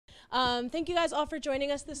Thank you guys all for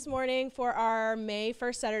joining us this morning for our May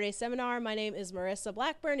 1st Saturday seminar. My name is Marissa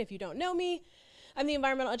Blackburn. If you don't know me, I'm the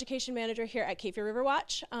Environmental Education Manager here at Cape Fear River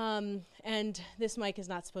Watch. And this mic is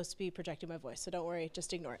not supposed to be projecting my voice, so don't worry,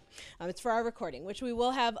 just ignore it. It's for our recording, which we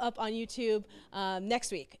will have up on YouTube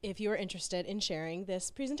next week if you are interested in sharing this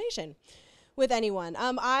presentation with anyone.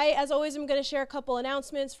 I, as always, am going to share a couple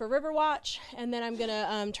announcements for Riverwatch, and then I'm going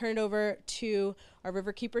to turn it over to our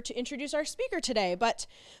Riverkeeper to introduce our speaker today. But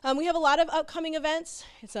we have a lot of upcoming events.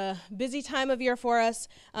 It's a busy time of year for us.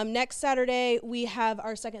 Next Saturday, we have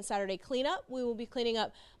our second Saturday cleanup. We will be cleaning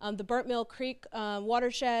up the Burnt Mill Creek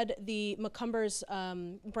watershed, the McCumbers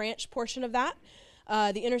branch portion of that,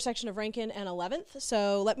 the intersection of Rankin and 11th.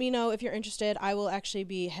 So let me know if you're interested. I will actually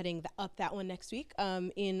be heading up that one next week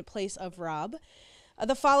in place of Rob.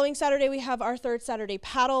 The following Saturday, we have our third Saturday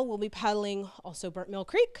paddle. We'll be paddling also Burnt Mill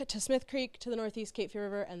Creek to Smith Creek to the northeast Cape Fear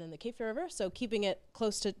River and then the Cape Fear River, so keeping it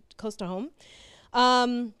close to home.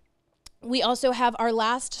 We also have our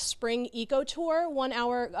last spring eco tour, 1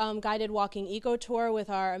 hour guided walking eco tour with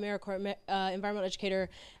our AmeriCorps environmental educator,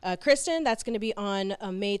 Kristen. That's going to be on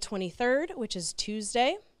May 23rd, which is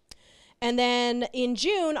Tuesday. And then in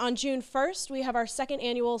June, on June 1st, we have our second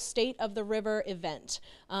annual State of the River event.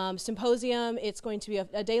 Symposium, it's going to be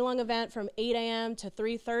a day-long event from 8 a.m. to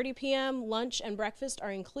 3:30 p.m. Lunch and breakfast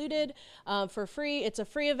are included for free. It's a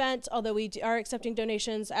free event, although we are accepting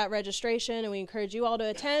donations at registration, and we encourage you all to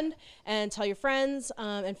attend and tell your friends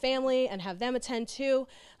and family and have them attend too.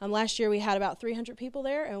 Last year, we had about 300 people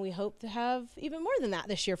there, and we hope to have even more than that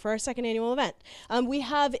this year for our second annual event. We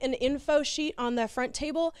have an info sheet on the front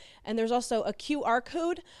table, and there's also a QR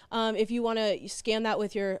code. If you want to scan that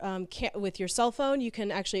with your cell phone, you can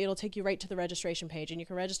actually, it'll take you right to the registration page, and you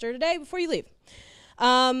can register today before you leave.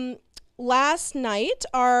 Last night,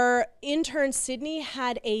 our intern Sydney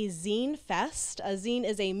had a zine fest. A zine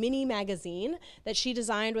is a mini magazine that she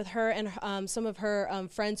designed with her and some of her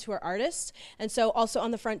friends who are artists. And so also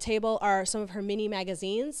on the front table are some of her mini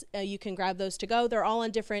magazines. You can grab those to go. They're all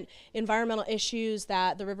on different environmental issues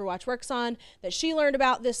that the Riverwatch works on that she learned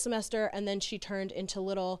about this semester, and then she turned into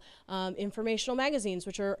little informational magazines,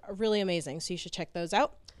 which are really amazing. So you should check those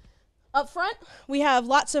out. Up front, we have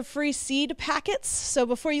lots of free seed packets. So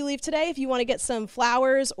before you leave today, if you want to get some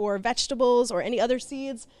flowers or vegetables or any other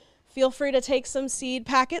seeds, feel free to take some seed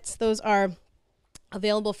packets. Those are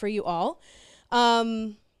available for you all.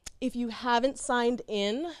 If you haven't signed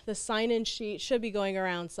in, the sign-in sheet should be going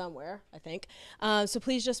around somewhere, I think. So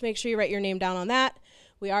please just make sure you write your name down on that.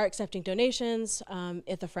 We are accepting donations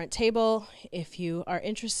at the front table if you are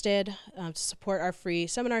interested to support our free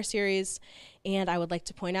seminar series. And I would like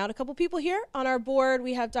to point out a couple people here. On our board,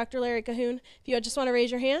 we have Dr. Larry Cahoon, if you just want to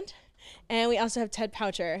raise your hand. And we also have Ted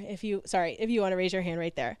Poucher, if you want to raise your hand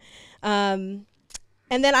right there. And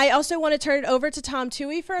then I also want to turn it over to Tom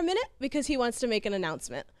Toohey for a minute because he wants to make an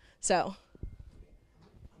announcement. So.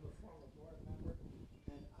 I'm a former board member,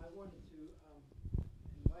 and I wanted to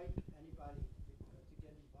invite anybody to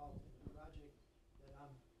get involved in a project that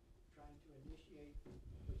I'm trying to initiate,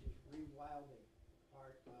 which is rewilding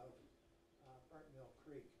part of Burnt Mill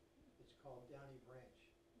Creek. It's called Downey Branch,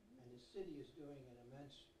 and the city is doing an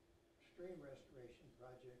immense stream restoration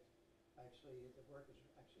project. Actually, the work is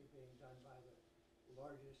actually being done by the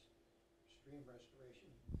largest stream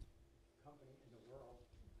restoration company in the world.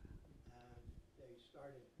 And they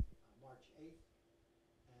started March 8th,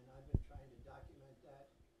 and I've been trying to document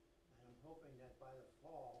that, and I'm hoping that by the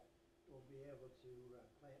fall we'll be able to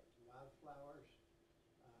plant wildflowers,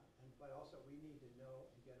 but also we need to know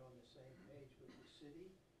and get on the same page with the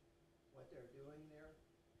city, what they're doing there.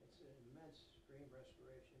 It's an immense stream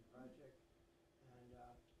restoration project, and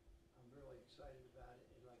I'm really excited about it.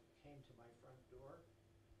 It came to my front door,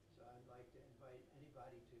 so I'd like to invite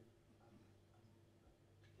anybody to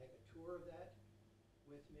take a tour of that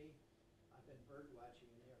with me. I've been bird watching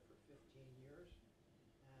there for 15 years,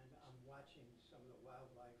 and I'm watching some of the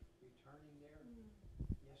wildlife returning there.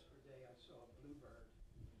 Yesterday I saw a bluebird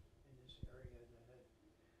in this area that had the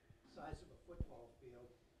size of a football field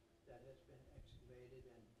that has been excavated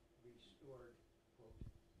and restored, quote.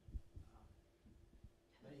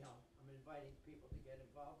 Anyhow, I'm inviting people to get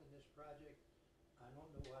involved in this project. I don't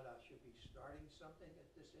know what I should be starting something at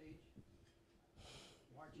this age.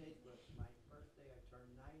 March 8th was my birthday. I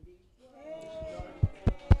turned 90. We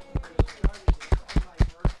started it on my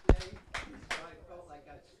birthday, so I felt like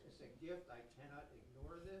it's a gift. I cannot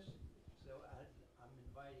ignore this. So I'm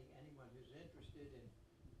inviting anyone who's interested and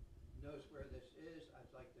knows where this is.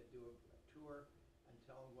 I'd like to do a tour and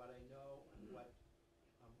tell them what I know and what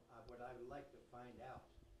I would like to find out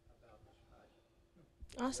about this project.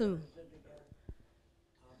 Awesome.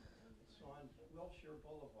 Shore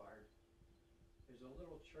Boulevard, there's a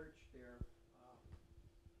little church there,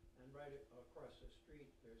 and right across the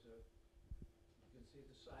street, you can see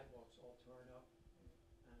the sidewalks all torn up,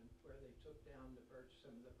 and where they took down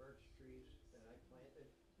some of the birch trees that I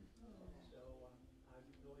planted. So I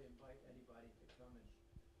really invite anybody to come, and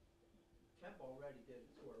Kemp already did a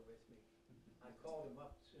tour with me. I called him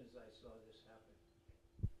up as soon as I saw this happen.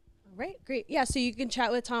 Right, great. Yeah, so you can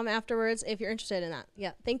chat with Tom afterwards if you're interested in that.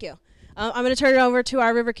 Yeah, thank you. I'm going to turn it over to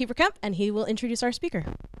our Riverkeeper Kemp, and he will introduce our speaker.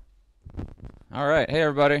 All right. Hey,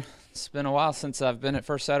 everybody. It's been a while since I've been at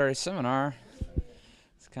First Saturday Seminar.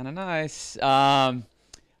 It's kind of nice. I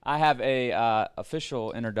have a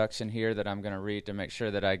official introduction here that I'm going to read to make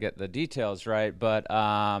sure that I get the details right. But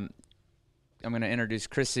I'm going to introduce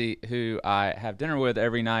Krissy, who I have dinner with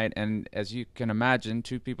every night. And as you can imagine,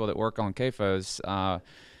 two people that work on CAFOs,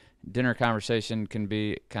 dinner conversation can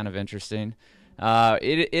be kind of interesting.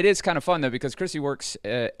 It is kind of fun, though, because Krissy works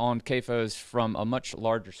on CAFOs from a much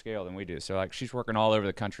larger scale than we do. So, like, she's working all over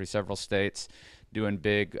the country, several states, doing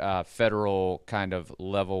big federal kind of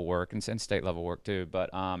level work and state level work, too. But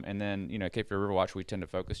and then, you know, Cape Fear River Watch, we tend to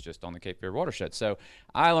focus just on the Cape Fear watershed. So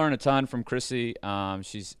I learn a ton from Krissy.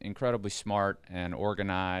 She's incredibly smart and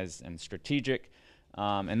organized and strategic.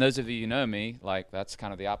 And those of you who know me, like, that's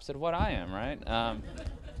kind of the opposite of what I am, right?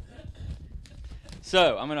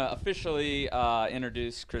 So I'm going to officially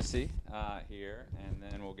introduce Krissy here, and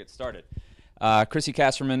then we'll get started. Krissy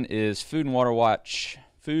Kasserman is Food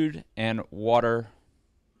and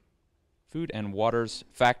Water's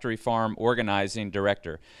Factory Farm Organizing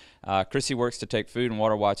Director. Krissy works to take Food and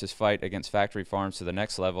Water Watch's fight against factory farms to the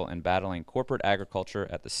next level in battling corporate agriculture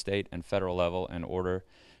at the state and federal level in order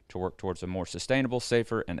to work towards a more sustainable,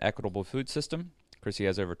 safer, and equitable food system. Krissy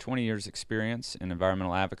has over 20 years' experience in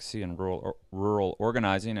environmental advocacy and rural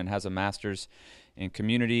organizing, and has a master's in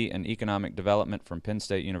community and economic development from Penn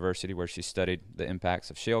State University, where she studied the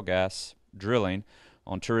impacts of shale gas drilling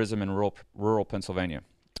on tourism in rural Pennsylvania.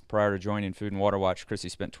 Prior to joining Food and Water Watch,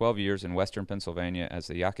 Krissy spent 12 years in western Pennsylvania as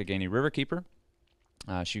the Youghiogheny Riverkeeper.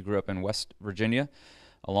 She grew up in West Virginia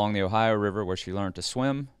along the Ohio River, where she learned to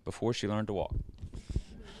swim before she learned to walk.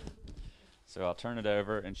 So I'll turn it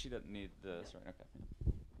over, and she doesn't need this, right? Okay.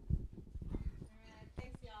 All right,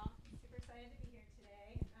 thanks, y'all. I'm super excited to be here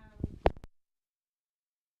today.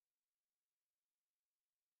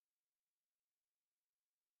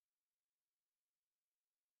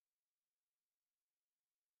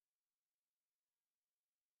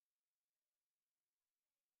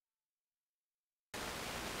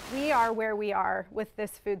 We are where we are with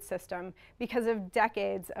this food system because of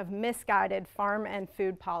decades of misguided farm and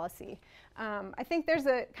food policy. I think there's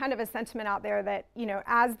a kind of a sentiment out there that, you know,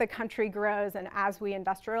 as the country grows and as we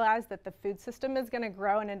industrialize, that the food system is going to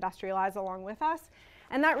grow and industrialize along with us.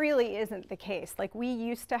 And that really isn't the case. Like, we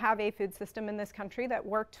used to have a food system in this country that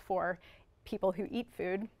worked for people who eat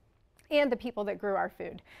food and the people that grew our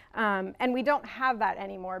food. And we don't have that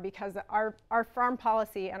anymore because our farm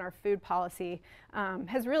policy and our food policy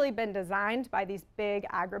has really been designed by these big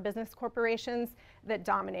agribusiness corporations that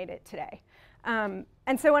dominate it today.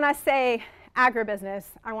 And so when I say agribusiness,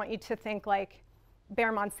 I want you to think like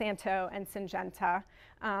Bayer Monsanto and Syngenta,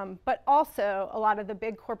 but also a lot of the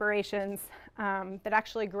big corporations that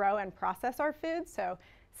actually grow and process our food, so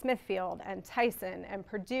Smithfield and Tyson and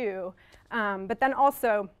Purdue, but then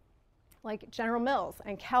also like General Mills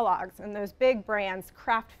and Kellogg's and those big brands,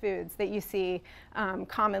 Kraft Foods, that you see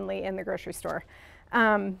commonly in the grocery store.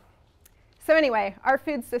 So anyway, our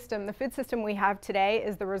food system, the food system we have today,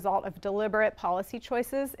 is the result of deliberate policy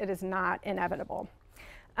choices. It is not inevitable.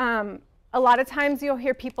 A lot of times you'll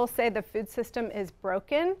hear people say the food system is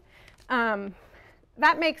broken.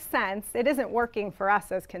 That makes sense. It isn't working for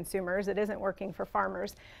us as consumers. It isn't working for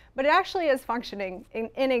farmers. But it actually is functioning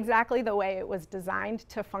in exactly the way it was designed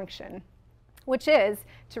to function, which is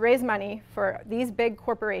to raise money for these big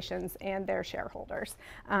corporations and their shareholders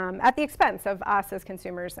at the expense of us as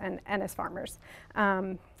consumers and as farmers.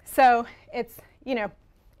 So it's, you know,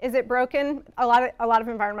 is it broken? A lot of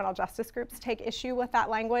environmental justice groups take issue with that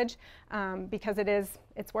language because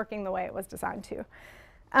it's working the way it was designed to.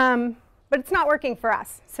 But it's not working for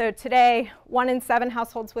us. So today, 1 in 7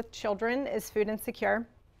 households with children is food insecure.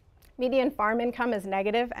 Median farm income is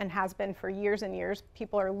negative and has been for years and years.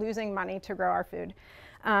 People are losing money to grow our food.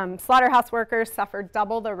 Slaughterhouse workers suffer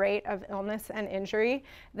double the rate of illness and injury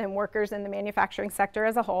than workers in the manufacturing sector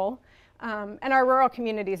as a whole. And our rural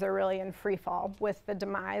communities are really in free fall with the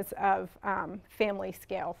demise of family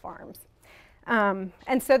scale farms.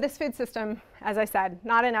 And so this food system, as I said,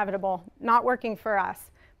 not inevitable, not working for us,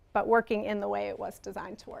 but working in the way it was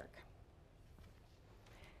designed to work.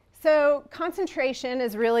 So concentration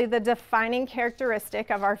is really the defining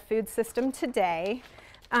characteristic of our food system today.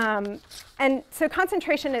 And so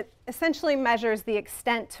concentration essentially measures the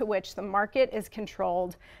extent to which the market is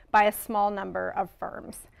controlled by a small number of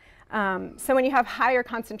firms. So when you have higher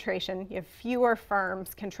concentration, you have fewer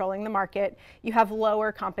firms controlling the market, you have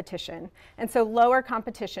lower competition. And so lower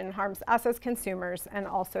competition harms us as consumers and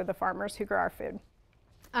also the farmers who grow our food.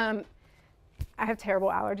 I have terrible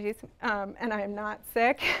allergies, and I am not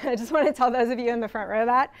sick. I just want to tell those of you in the front row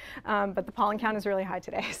that. But the pollen count is really high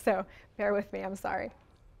today, so bear with me, I'm sorry.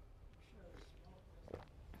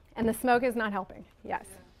 And the smoke is not helping, yes.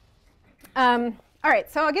 All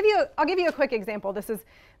right, so I'll give you a quick example. This is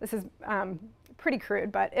pretty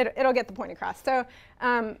crude, but it'll get the point across. So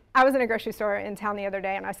I was in a grocery store in town the other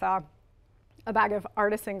day, and I saw a bag of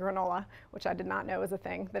artisan granola, which I did not know was a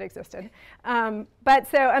thing that existed. But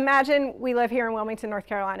so imagine we live here in Wilmington, North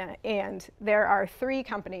Carolina, and there are 3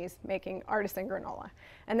 companies making artisan granola.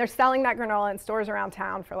 And they're selling that granola in stores around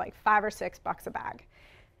town for like $5 or $6 a bag.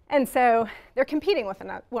 And so they're competing with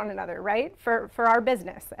one another, right, for our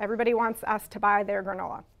business. Everybody wants us to buy their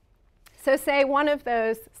granola. So say one of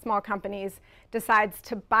those small companies decides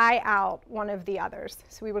to buy out one of the others.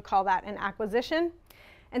 So we would call that an acquisition.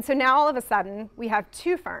 And so now all of a sudden, we have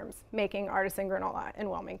 2 firms making artisan granola in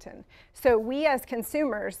Wilmington. So we as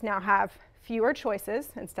consumers now have fewer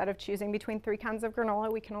choices. Instead of choosing between 3 kinds of granola,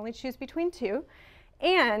 we can only choose between 2.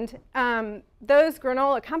 And those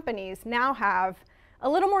granola companies now have a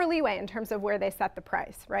little more leeway in terms of where they set the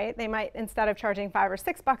price, right? They might, instead of charging $5 or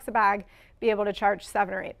 $6 a bag, be able to charge $7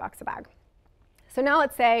 or $8 a bag. So now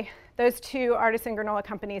let's say those 2 artisan granola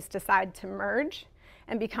companies decide to merge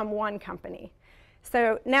and become one company.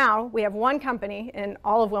 So now we have one company in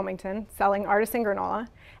all of Wilmington selling artisan granola,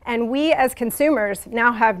 and we as consumers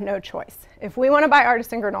now have no choice. If we want to buy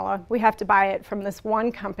artisan granola, we have to buy it from this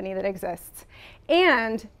one company that exists.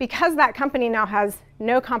 And because that company now has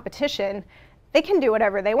no competition, they can do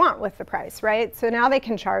whatever they want with the price, right? So now they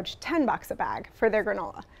can charge $10 a bag for their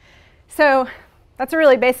granola. So that's a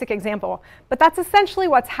really basic example, but that's essentially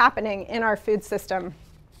what's happening in our food system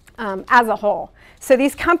as a whole. So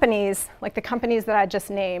these companies, like the companies that I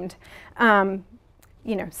just named,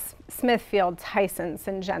 you know, Smithfield, Tyson,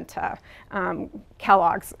 Syngenta,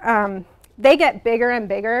 Kellogg's, they get bigger and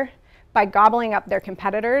bigger by gobbling up their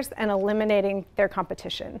competitors and eliminating their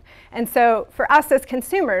competition. And so for us as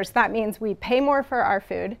consumers, that means we pay more for our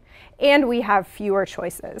food and we have fewer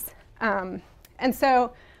choices. And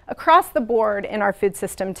so across the board in our food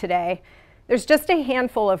system today, there's just a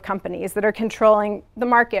handful of companies that are controlling the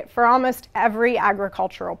market for almost every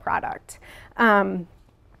agricultural product. And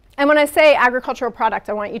when I say agricultural product,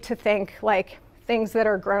 I want you to think like things that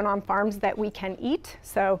are grown on farms that we can eat.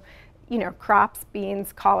 So, you know, crops,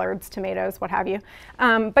 beans, collards, tomatoes, what have you.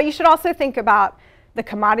 But you should also think about the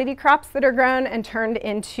commodity crops that are grown and turned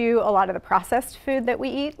into a lot of the processed food that we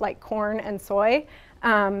eat, like corn and soy.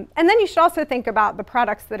 And then you should also think about the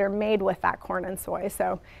products that are made with that corn and soy.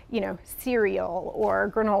 So, you know, cereal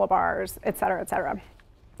or granola bars, et cetera, et cetera.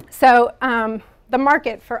 So the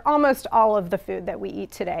market for almost all of the food that we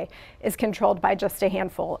eat today is controlled by just a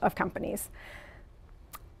handful of companies.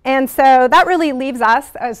 And so that really leaves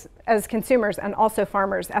us as consumers and also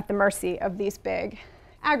farmers at the mercy of these big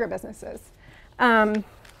agribusinesses.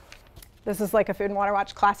 This is like a Food and Water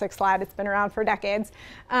Watch classic slide. It's been around for decades.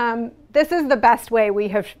 This is the best way we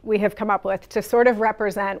have come up with to sort of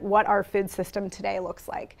represent what our food system today looks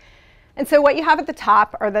like. And so what you have at the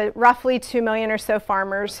top are the roughly 2 million or so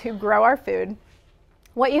farmers who grow our food.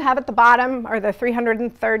 What you have at the bottom are the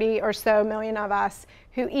 330 or so million of us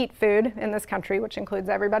who eat food in this country, which includes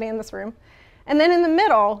everybody in this room. And then in the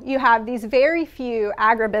middle, you have these very few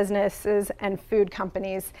agribusinesses and food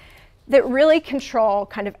companies that really control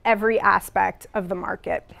kind of every aspect of the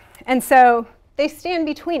market. And so they stand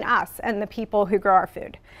between us and the people who grow our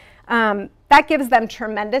food. That gives them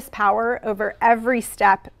tremendous power over every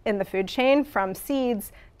step in the food chain, from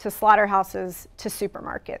seeds to slaughterhouses to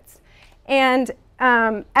supermarkets. And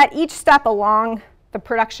at each step along the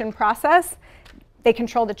production process, they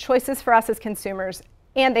control the choices for us as consumers,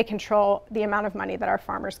 and they control the amount of money that our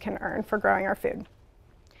farmers can earn for growing our food.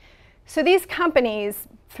 So these companies,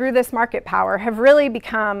 through this market power, have really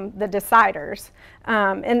become the deciders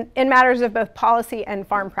in matters of both policy and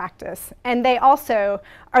farm practice. And they also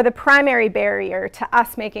are the primary barrier to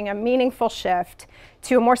us making a meaningful shift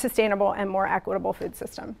to a more sustainable and more equitable food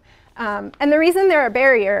system. And the reason they're a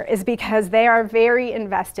barrier is because they are very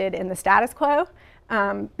invested in the status quo.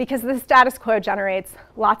 because the status quo generates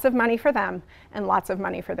lots of money for them and lots of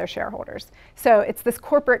money for their shareholders. So it's this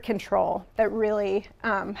corporate control that really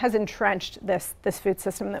has entrenched this food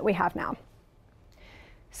system that we have now.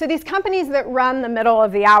 So these companies that run the middle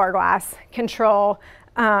of the hourglass control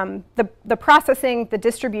the processing, the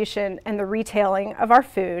distribution, and the retailing of our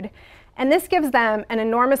food. And this gives them an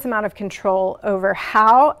enormous amount of control over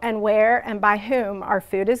how and where and by whom our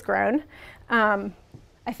food is grown.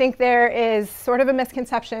 I think there is sort of a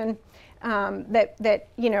misconception that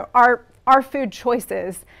you know, our food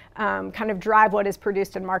choices kind of drive what is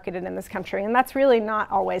produced and marketed in this country. And that's really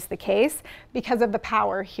not always the case because of the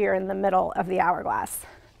power here in the middle of the hourglass.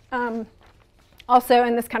 Also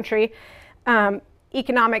in this country,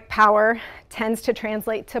 economic power tends to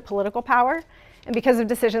translate to political power. And because of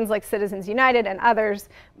decisions like Citizens United and others,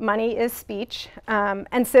 money is speech.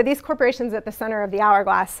 And so these corporations at the center of the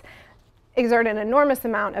hourglass exert an enormous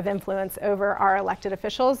amount of influence over our elected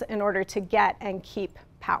officials in order to get and keep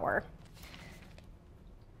power.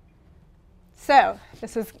 So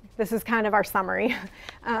this is kind of our summary.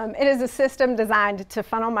 It is a system designed to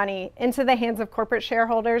funnel money into the hands of corporate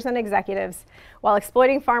shareholders and executives while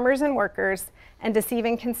exploiting farmers and workers and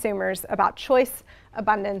deceiving consumers about choice,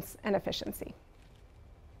 abundance, and efficiency.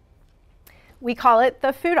 We call it the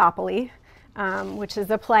Foodopoly, which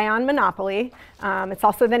is a play on monopoly. It's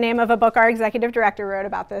also the name of a book our executive director wrote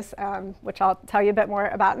about this, which I'll tell you a bit more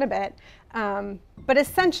about in a bit. But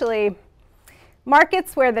essentially,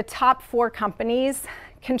 markets where the top 4 companies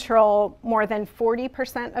control more than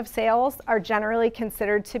 40% of sales are generally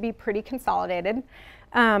considered to be pretty consolidated.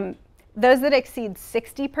 Those that exceed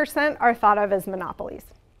 60% are thought of as monopolies.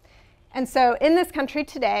 And so in this country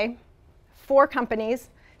today, 4 companies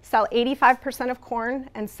sell 85% of corn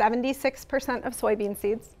and 76% of soybean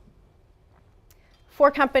seeds.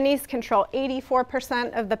 4 companies control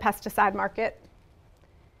 84% of the pesticide market.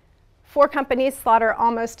 4 companies slaughter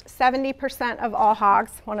almost 70% of all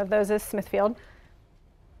hogs. One of those is Smithfield.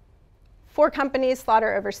 4 companies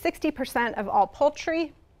slaughter over 60% of all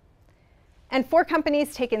poultry. And 4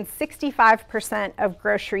 companies take in 65% of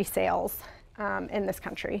grocery sales in this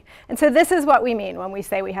country. And so this is what we mean when we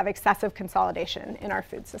say we have excessive consolidation in our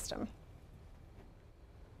food system.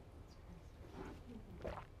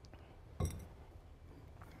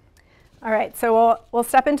 All right, so we'll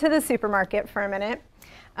step into the supermarket for a minute.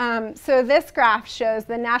 So this graph shows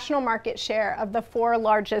the national market share of the 4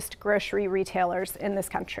 largest grocery retailers in this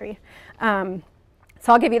country. So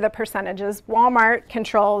I'll give you the percentages. Walmart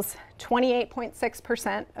controls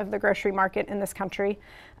 28.6% of the grocery market in this country.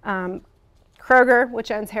 Kroger,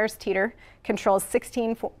 which owns Harris Teeter, controls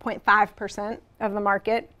 16.5% of the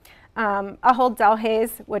market. Ahold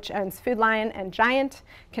Delhaize, which owns Food Lion and Giant,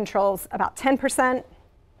 controls about 10%.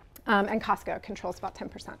 And Costco controls about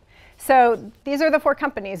 10%. So these are the 4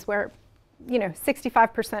 companies where, you know,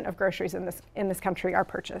 65% of groceries in this country are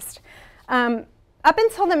purchased. Up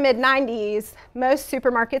until the mid-90s, most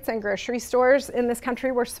supermarkets and grocery stores in this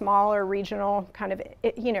country were small or regional, kind of,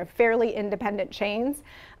 you know, fairly independent chains.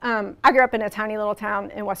 I grew up in a tiny little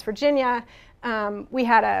town in West Virginia. We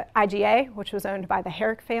had a IGA, which was owned by the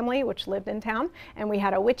Herrick family, which lived in town. And we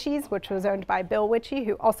had a Witchy's, which was owned by Bill Witchy,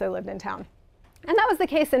 who also lived in town. And that was the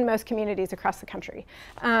case in most communities across the country.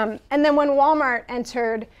 And then when Walmart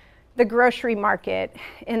entered the grocery market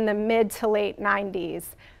in the mid to late 90s,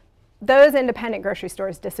 those independent grocery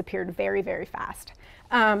stores disappeared very, very fast.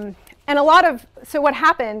 And so what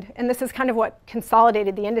happened, and this is kind of what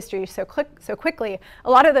consolidated the industry so quickly, a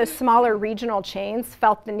lot of those smaller regional chains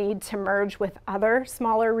felt the need to merge with other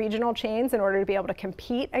smaller regional chains in order to be able to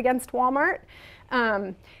compete against Walmart.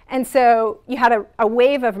 And so you had a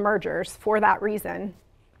wave of mergers for that reason.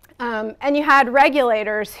 And you had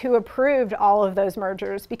regulators who approved all of those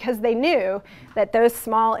mergers because they knew that those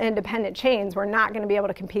small independent chains were not going to be able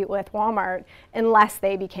to compete with Walmart unless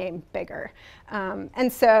they became bigger.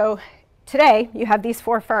 And so today you have these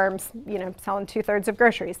 4 firms, you know, selling 2/3 of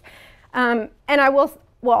groceries. And I will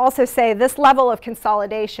also say this level of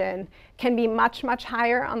consolidation can be much, much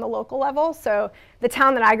higher on the local level. So the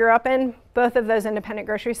town that I grew up in, both of those independent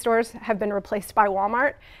grocery stores have been replaced by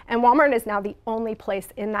Walmart. And Walmart is now the only place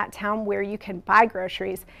in that town where you can buy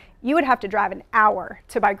groceries. You would have to drive an hour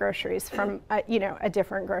to buy groceries from a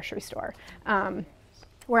different grocery store.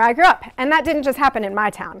 Where I grew up. And that didn't just happen in my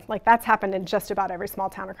town. Like, that's happened in just about every small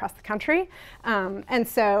town across the country. And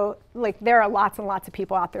so, like, there are lots and lots of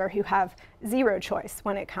people out there who have zero choice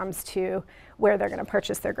when it comes to where they're going to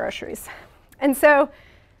purchase their groceries. And so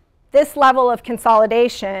this level of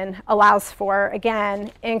consolidation allows for,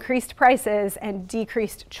 again, increased prices and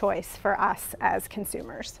decreased choice for us as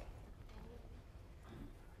consumers.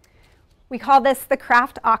 We call this the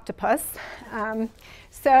Kraft octopus.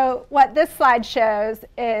 So what this slide shows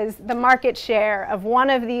is the market share of one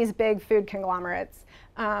of these big food conglomerates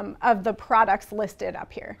of the products listed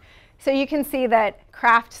up here. So you can see that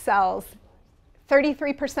Kraft sells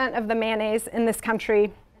 33% of the mayonnaise in this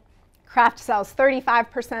country. Kraft sells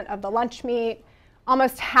 35% of the lunch meat.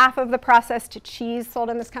 Almost half of the processed cheese sold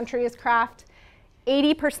in this country is Kraft.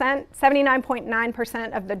 80%,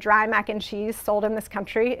 79.9% of the dry mac and cheese sold in this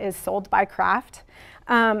country is sold by Kraft.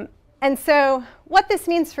 And so what this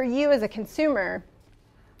means for you as a consumer,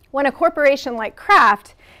 when a corporation like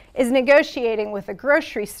Kraft is negotiating with a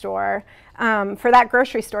grocery store for that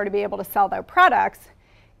grocery store to be able to sell their products,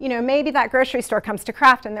 you know, maybe that grocery store comes to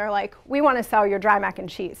Kraft and they're like, we want to sell your dry mac and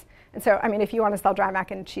cheese. And so, I mean, if you want to sell dry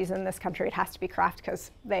mac and cheese in this country, it has to be Kraft because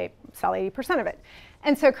they sell 80% of it.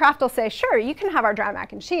 And so Kraft will say, sure, you can have our dry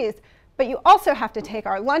mac and cheese, but you also have to take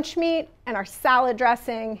our lunch meat and our salad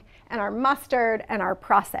dressing and our mustard and our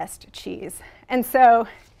processed cheese. And so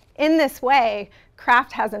in this way,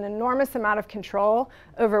 Kraft has an enormous amount of control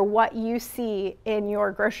over what you see in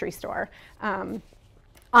your grocery store on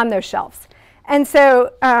those shelves. And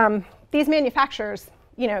so these manufacturers,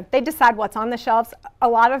 you know, they decide what's on the shelves. A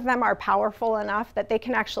lot of them are powerful enough that they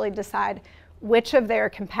can actually decide which of their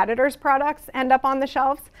competitors' products end up on the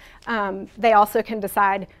shelves. They also can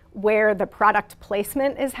decide where the product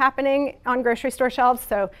placement is happening on grocery store shelves.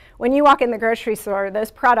 So when you walk in the grocery store,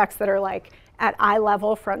 those products that are like at eye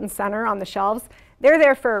level, front and center on the shelves, they're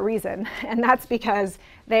there for a reason. And that's because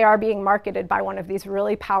they are being marketed by one of these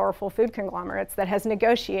really powerful food conglomerates that has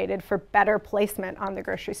negotiated for better placement on the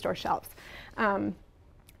grocery store shelves.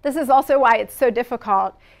 This is also why it's so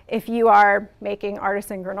difficult if you are making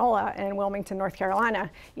artisan granola in Wilmington, North Carolina.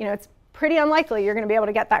 You know, it's pretty unlikely you're going to be able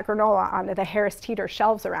to get that granola onto the Harris Teeter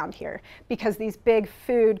shelves around here because these big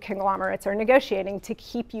food conglomerates are negotiating to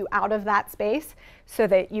keep you out of that space so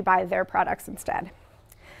that you buy their products instead.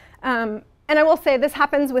 And I will say this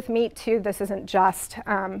happens with meat too. This isn't just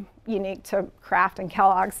unique to Kraft and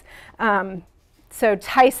Kellogg's. So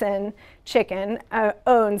Tyson Chicken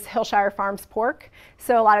owns Hillshire Farms pork.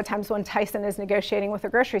 So a lot of times when Tyson is negotiating with a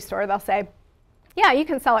grocery store, they'll say, yeah, you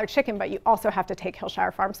can sell our chicken, but you also have to take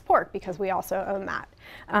Hillshire Farms pork because we also own that.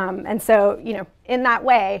 And so, you know, in that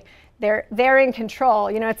way, they're in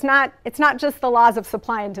control. You know, it's not just the laws of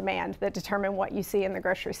supply and demand that determine what you see in the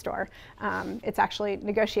grocery store. It's actually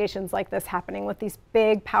negotiations like this happening with these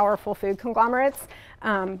big, powerful food conglomerates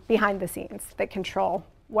behind the scenes that control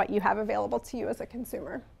what you have available to you as a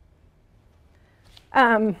consumer.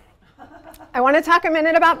 I want to talk a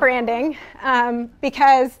minute about branding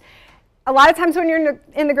because a lot of times when you're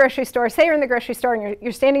in the grocery store, say you're in the grocery store and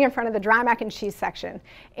you're standing in front of the dry mac and cheese section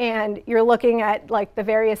and you're looking at like the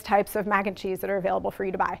various types of mac and cheese that are available for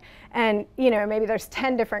you to buy. And you know, maybe there's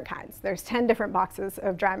 10 different kinds. There's 10 different boxes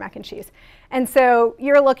of dry mac and cheese. And so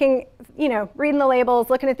you're looking, you know, reading the labels,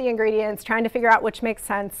 looking at the ingredients, trying to figure out which makes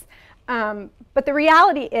sense. But the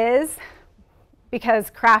reality is, because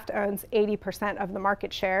Kraft owns 80% of the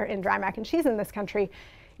market share in dry mac and cheese in this country,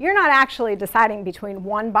 you're not actually deciding between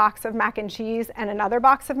one box of mac and cheese and another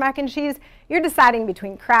box of mac and cheese. You're deciding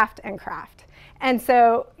between Kraft and Kraft. And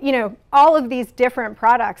so, you know, all of these different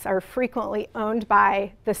products are frequently owned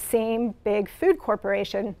by the same big food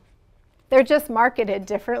corporation. They're just marketed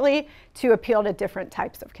differently to appeal to different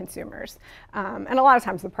types of consumers. And a lot of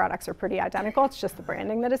times the products are pretty identical. It's just the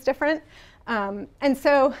branding that is different. And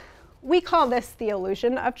so we call this the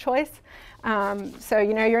illusion of choice. So,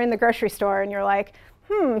 you know, you're in the grocery store and you're like,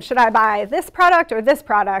 should I buy this product or this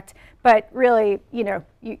product? But really, you know,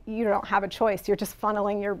 you don't have a choice. You're just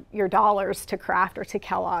funneling your dollars to Kraft or to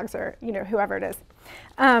Kellogg's or, you know, whoever it is.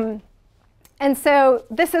 And so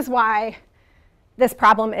this is why this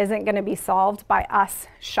problem isn't going to be solved by us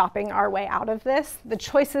shopping our way out of this. The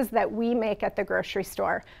choices that we make at the grocery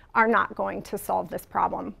store are not going to solve this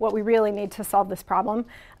problem. What we really need to solve this problem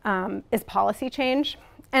is policy change.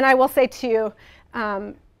 And I will say too,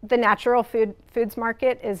 the natural foods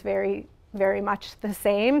market is very, very much the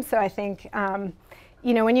same. So I think,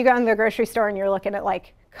 you know, when you go in the grocery store and you're looking at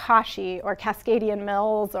like Kashi or Cascadian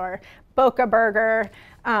Mills or Boca Burger,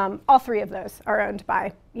 all three of those are owned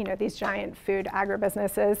by, you know, these giant food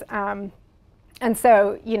agribusinesses. And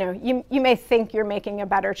so, you know, you may think you're making a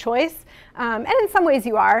better choice. And in some ways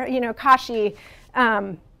you are. You know, Kashi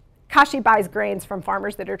buys grains from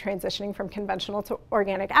farmers that are transitioning from conventional to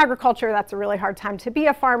organic agriculture. That's a really hard time to be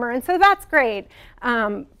a farmer, and so that's great.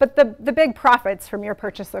 But the big profits from your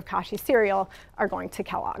purchase of Kashi cereal are going to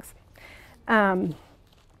Kellogg's.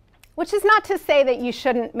 which is not to say that you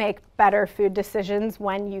shouldn't make better food decisions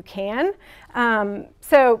when you can.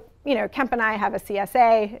 So, you know, Kemp and I have a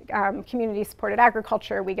CSA, Community Supported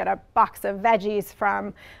Agriculture. We get a box of veggies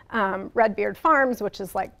from Redbeard Farms, which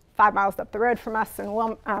is like 5 miles up the road from us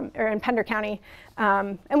in Pender County,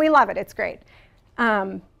 and we love it. It's great.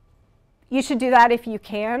 You should do that if you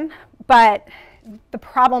can, but the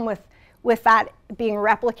problem with that being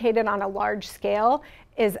replicated on a large scale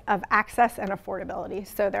is of access and affordability.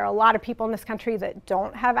 So there are a lot of people in this country that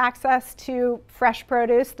don't have access to fresh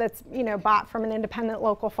produce that's, you know, bought from an independent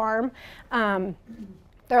local farm.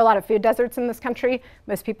 There are a lot of food deserts in this country.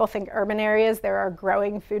 Most people think urban areas. There are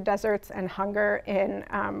growing food deserts and hunger in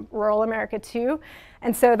rural America too.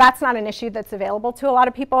 And so that's not an issue that's available to a lot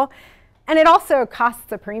of people. And it also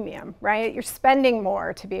costs a premium, right? You're spending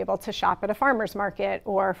more to be able to shop at a farmer's market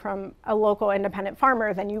or from a local independent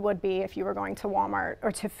farmer than you would be if you were going to Walmart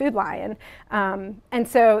or to Food Lion. And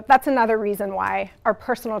so that's another reason why our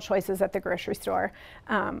personal choices at the grocery store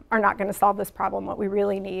are not going to solve this problem. What we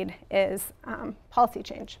really need is policy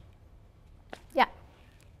change. Yeah?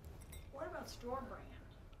 What about store brand?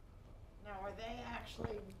 Now, are they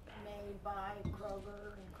actually made by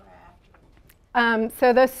Kroger and Kraft?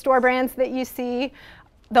 So those store brands that you see,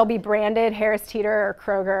 they'll be branded Harris Teeter or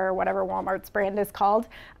Kroger or whatever Walmart's brand is called,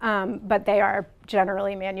 but they are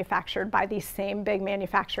generally manufactured by these same big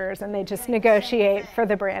manufacturers, and they just negotiate for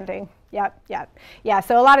the branding. Yeah,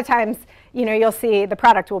 so a lot of times, you know, you'll see the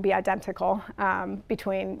product will be identical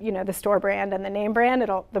between, you know, the store brand and the name brand.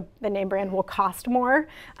 The name brand will cost more,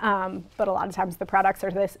 but a lot of times the products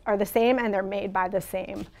are the same, and they're made by the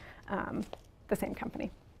same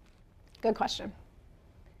company. Good question.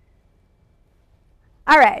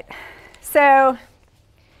 All right, so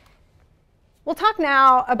we'll talk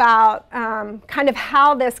now about kind of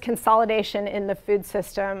how this consolidation in the food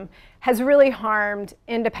system has really harmed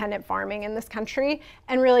independent farming in this country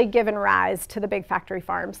and really given rise to the big factory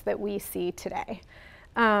farms that we see today.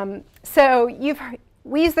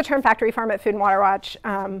 We use the term factory farm at Food and Water Watch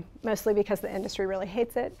mostly because the industry really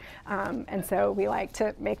hates it, and so we like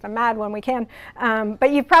to make them mad when we can. But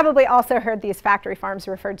you've probably also heard these factory farms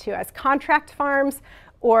referred to as contract farms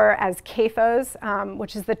or as CAFOs,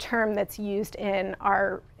 which is the term that's used in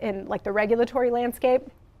like the regulatory landscape.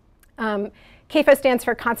 CAFO stands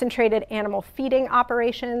for Concentrated Animal Feeding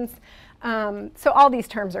Operations. So all these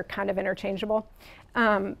terms are kind of interchangeable.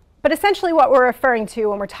 But essentially what we're referring to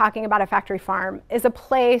when we're talking about a factory farm is a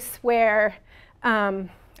place where, I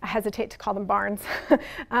hesitate to call them barns,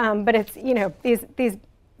 but it's, you know,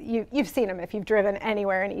 you've seen them if you've driven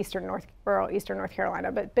anywhere in rural Eastern North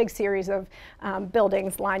Carolina, but big series of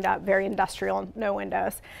buildings lined up, very industrial, no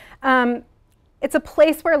windows. It's a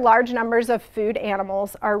place where large numbers of food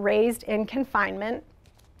animals are raised in confinement.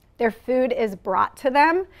 Their food is brought to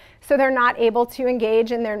them, so they're not able to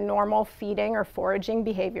engage in their normal feeding or foraging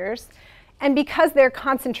behaviors. And because they're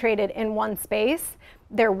concentrated in one space,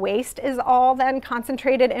 their waste is all then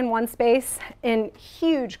concentrated in one space in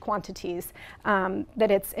huge quantities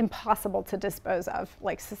that it's impossible to dispose of,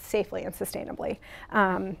 like safely and sustainably.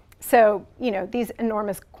 So, you know, these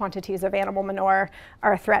enormous quantities of animal manure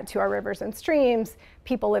are a threat to our rivers and streams,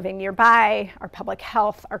 people living nearby, our public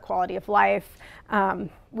health, our quality of life.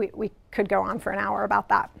 We could go on for an hour about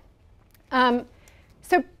that.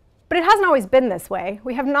 But it hasn't always been this way.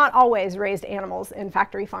 We have not always raised animals in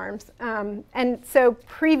factory farms. And so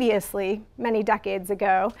previously, many decades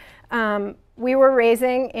ago, we were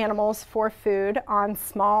raising animals for food on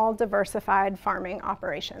small, diversified farming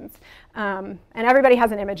operations. And everybody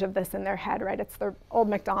has an image of this in their head, right? It's the old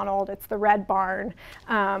McDonald, it's the red barn,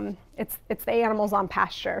 it's the animals on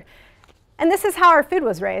pasture. And this is how our food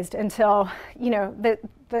was raised until, you know, the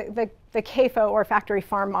CAFO or factory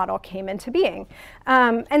farm model came into being.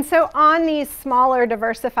 And so on these smaller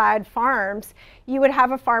diversified farms, you would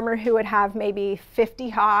have a farmer who would have maybe 50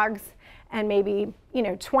 hogs and maybe, you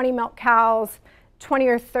know, 20 milk cows, 20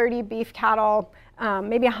 or 30 beef cattle,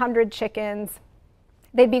 maybe 100 chickens.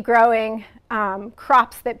 They'd be growing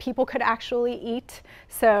crops that people could actually eat.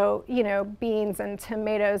 So, you know, beans and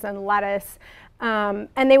tomatoes and lettuce.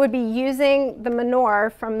 And they would be using the manure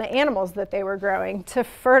from the animals that they were growing to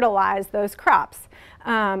fertilize those crops.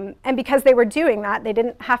 And because they were doing that, they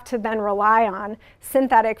didn't have to then rely on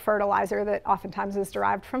synthetic fertilizer that oftentimes is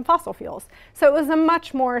derived from fossil fuels. So it was a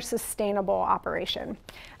much more sustainable operation.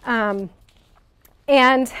 But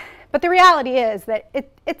the reality is that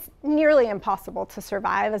it's nearly impossible to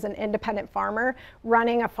survive as an independent farmer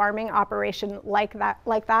running a farming operation like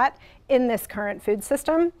that in this current food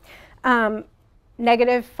system.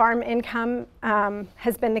 Negative farm income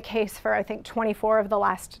has been the case for, I think, 24 of the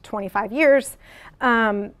last 25 years.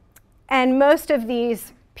 And most of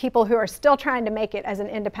these people who are still trying to make it as an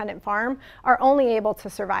independent farm are only able to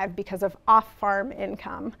survive because of off-farm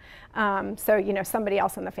income. So, you know, somebody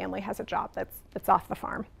else in the family has a job that's off the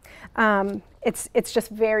farm. It's just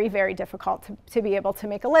very, very difficult to be able to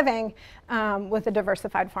make a living with a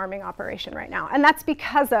diversified farming operation right now. And that's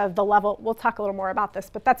because of the level, we'll talk a little more about this,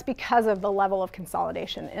 but that's because of the level of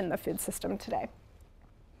consolidation in the food system today.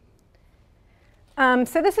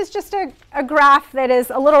 So this is just a graph that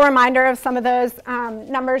is a little reminder of some of those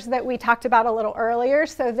numbers that we talked about a little earlier.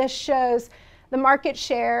 So this shows the market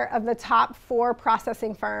share of the top 4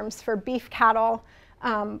 processing firms for beef cattle,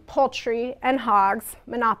 poultry, and hogs,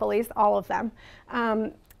 monopolies, all of them.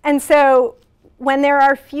 And so when there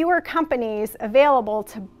are fewer companies available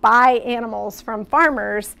to buy animals from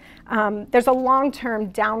farmers, there's a long-term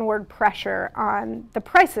downward pressure on the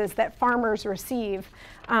prices that farmers receive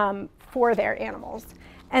for their animals.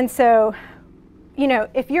 And so, you know,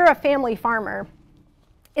 if you're a family farmer,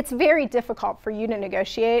 it's very difficult for you to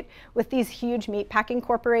negotiate with these huge meat packing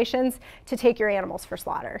corporations to take your animals for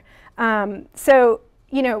slaughter. So,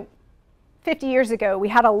 you know, 50 years ago, we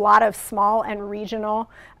had a lot of small and regional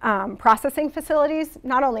processing facilities,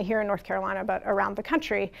 not only here in North Carolina, but around the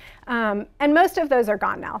country. And most of those are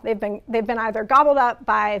gone now. They've been either gobbled up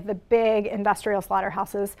by the big industrial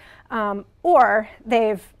slaughterhouses, or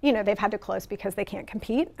they've had to close because they can't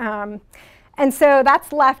compete. And so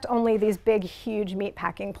that's left only these big, huge meat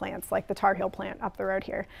packing plants, like the Tar Heel plant up the road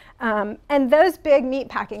here. And those big meat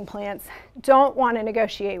packing plants don't want to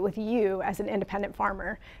negotiate with you as an independent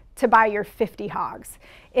farmer to buy your 50 hogs.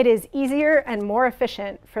 It is easier and more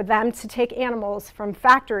efficient for them to take animals from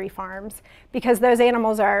factory farms because those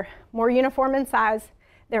animals are more uniform in size,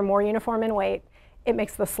 they're more uniform in weight, it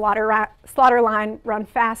makes the slaughter line run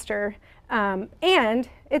faster, and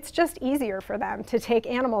it's just easier for them to take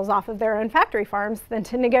animals off of their own factory farms than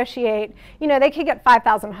to negotiate. You know, they could get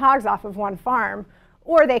 5,000 hogs off of one farm,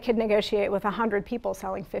 or they could negotiate with 100 people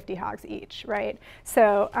selling 50 hogs each, right?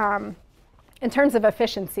 So, in terms of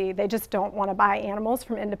efficiency, they just don't want to buy animals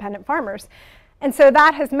from independent farmers. And so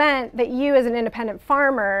that has meant that you as an independent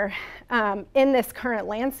farmer in this current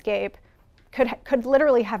landscape could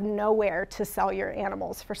literally have nowhere to sell your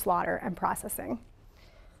animals for slaughter and processing.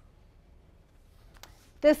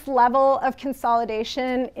 This level of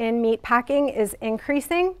consolidation in meat packing is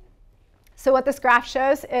increasing. So what this graph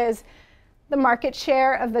shows is the market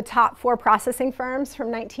share of the top 4 processing firms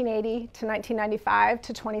from 1980 to 1995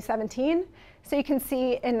 to 2017. So you can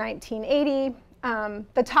see in 1980,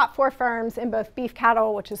 the top 4 firms in both beef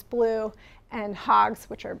cattle, which is blue, and hogs,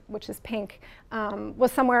 which is pink,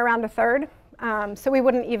 was somewhere around a third. So we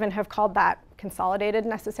wouldn't even have called that consolidated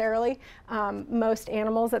necessarily. Most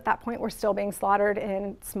animals at that point were still being slaughtered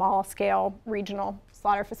in small-scale regional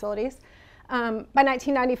slaughter facilities. By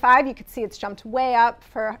 1995, you could see it's jumped way up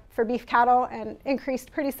for beef cattle and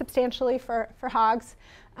increased pretty substantially for hogs.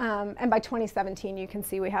 And by 2017, you can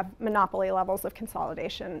see we have monopoly levels of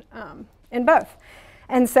consolidation in both.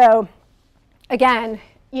 And so, again,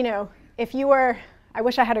 you know, if you were, I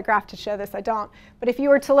wish I had a graph to show this, I don't, but if you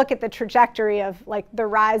were to look at the trajectory of like the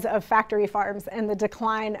rise of factory farms and the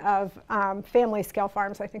decline of family scale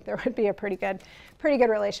farms, I think there would be a pretty good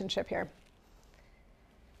relationship here.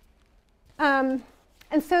 And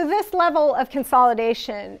so this level of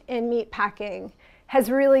consolidation in meat packing has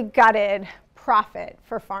really gutted profit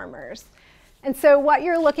for farmers. And so what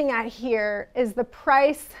you're looking at here is the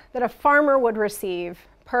price that a farmer would receive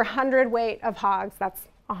per hundredweight of hogs, that's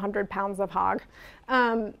 100 pounds of hog,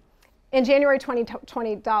 in January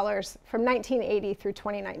 2020 dollars from 1980 through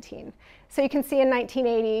 2019. So you can see in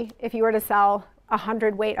 1980, if you were to sell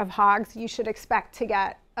 100 weight of hogs, you should expect to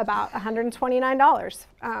get about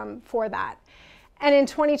 $129 for that. And in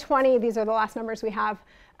 2020, these are the last numbers we have,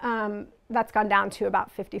 that's gone down to about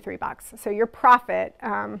 53 bucks. So your profit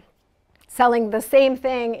selling the same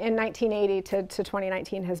thing in 1980 to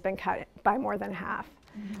 2019 has been cut by more than half.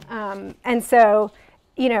 Mm-hmm. And so,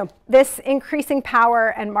 you know, this increasing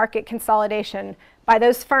power and market consolidation by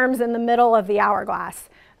those firms in the middle of the hourglass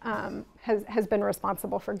has been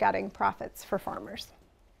responsible for gutting profits for farmers.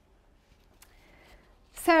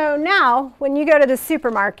 So now, when you go to the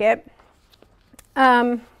supermarket,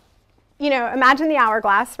 you know, imagine the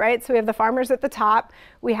hourglass, right? So we have the farmers at the top.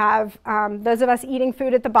 We have those of us eating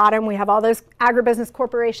food at the bottom. We have all those agribusiness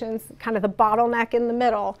corporations, kind of the bottleneck in the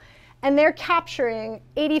middle. And they're capturing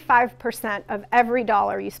 85% of every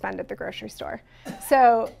dollar you spend at the grocery store.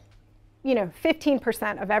 So you know,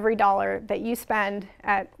 15% of every dollar that you spend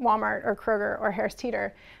at Walmart or Kroger or Harris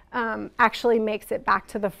Teeter actually makes it back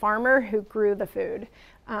to the farmer who grew the food.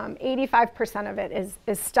 85% of it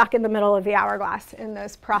is stuck in the middle of the hourglass in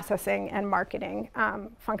those processing and marketing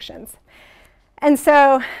functions. And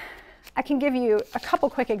so I can give you a couple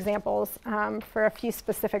quick examples for a few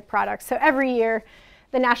specific products. So every year,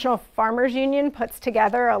 the National Farmers Union puts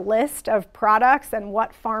together a list of products and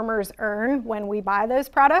what farmers earn when we buy those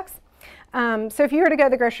products. So if you were to go to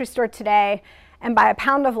the grocery store today and buy a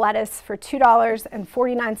pound of lettuce for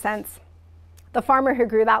 $2.49, the farmer who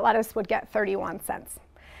grew that lettuce would get 31 cents.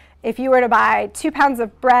 If you were to buy 2 pounds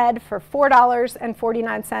of bread for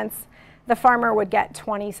 $4.49, the farmer would get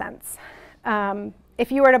 20 cents.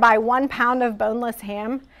 If you were to buy 1 pound of boneless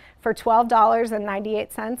ham for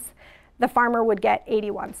 $12.98, the farmer would get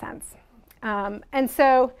 81 cents. And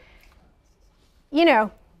so, you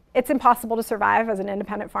know, it's impossible to survive as an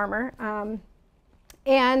independent farmer.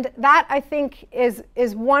 And that, I think, is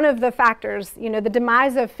one of the factors, you know, the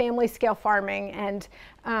demise of family scale farming and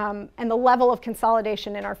the level of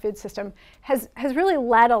consolidation in our food system has really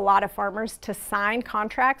led a lot of farmers to sign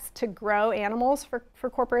contracts to grow animals for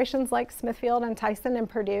corporations like Smithfield and Tyson and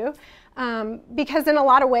Purdue, because in a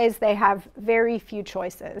lot of ways they have very few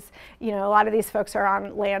choices. You know, a lot of these folks are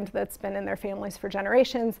on land that's been in their families for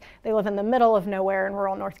generations. They live in the middle of nowhere in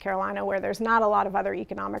rural North Carolina where there's not a lot of other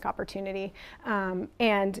economic opportunity.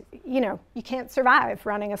 And, you know, you can't survive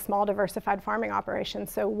running a small diversified farming operation.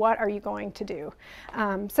 So what are you going to do?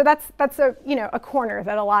 So that's a, you know, a corner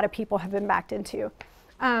that a lot of people have been backed into.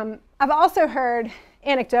 I've also heard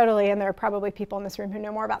anecdotally, and there are probably people in this room who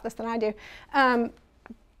know more about this than I do,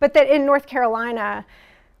 but that in North Carolina,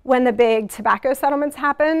 when the big tobacco settlements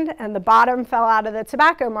happened and the bottom fell out of the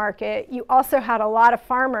tobacco market, you also had a lot of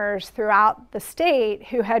farmers throughout the state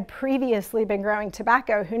who had previously been growing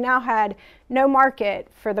tobacco who now had no market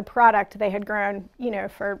for the product they had grown, you know,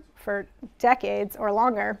 for decades or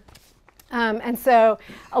longer. And so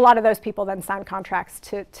a lot of those people then signed contracts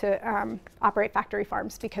to operate factory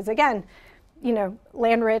farms because, again, you know,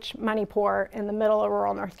 land rich, money poor, in the middle of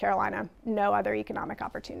rural North Carolina, no other economic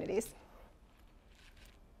opportunities.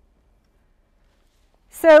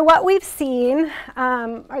 So what we've seen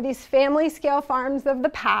are these family scale farms of the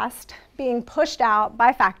past being pushed out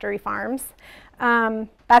by factory farms.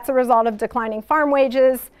 That's a result of declining farm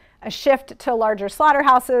wages, a shift to larger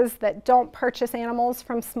slaughterhouses that don't purchase animals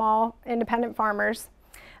from small independent farmers.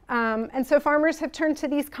 And so farmers have turned to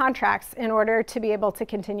these contracts in order to be able to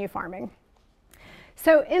continue farming.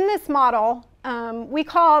 So in this model, we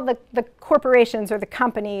call the corporations or the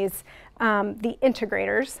companies the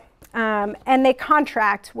integrators, and they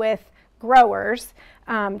contract with growers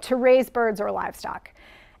to raise birds or livestock.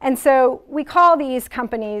 And so we call these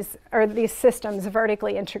companies or these systems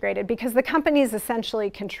vertically integrated because the companies essentially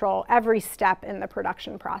control every step in the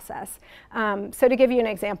production process. So to give you an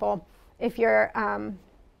example, if you're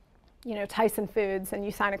you know, Tyson Foods and you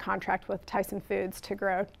sign a contract with Tyson Foods to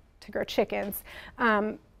grow chickens,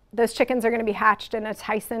 those chickens are going to be hatched in a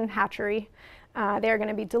Tyson hatchery. They're going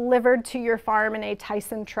to be delivered to your farm in a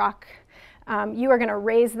Tyson truck. You are going to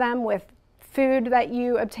raise them with food that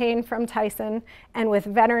you obtain from Tyson and with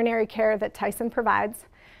veterinary care that Tyson provides.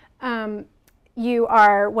 When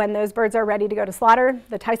those birds are ready to go to slaughter,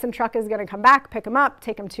 the Tyson truck is going to come back, pick them up,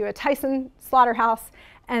 take them to a Tyson slaughterhouse,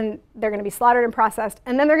 and they're going to be slaughtered and processed,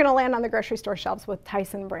 and then they're going to land on the grocery store shelves with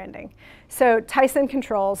Tyson branding. So Tyson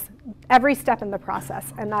controls every step in the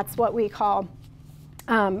process, and that's what we call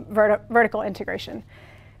vertical integration.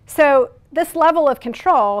 So this level of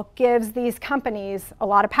control gives these companies a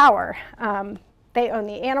lot of power. They own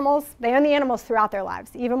the animals. They own the animals throughout their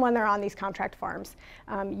lives, even when they're on these contract farms.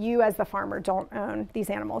 You as the farmer don't own these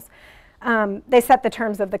animals. They set the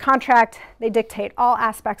terms of the contract. They dictate all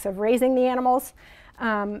aspects of raising the animals.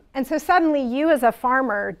 And so suddenly you as a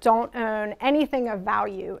farmer don't own anything of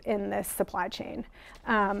value in this supply chain.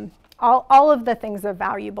 All of the things of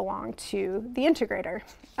value belong to the integrator.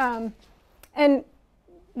 And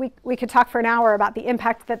we could talk for an hour about the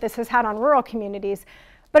impact that this has had on rural communities.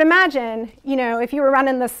 But imagine, you know, if you were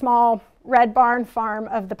running the small red barn farm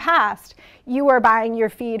of the past, you were buying your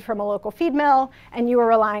feed from a local feed mill and you were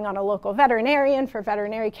relying on a local veterinarian for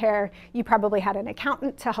veterinary care. You probably had an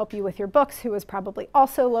accountant to help you with your books who was probably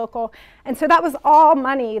also local. And so that was all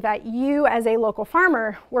money that you as a local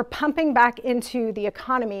farmer were pumping back into the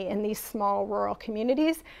economy in these small rural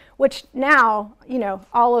communities, which now, you know,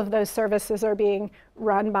 all of those services are being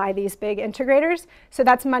run by these big integrators. So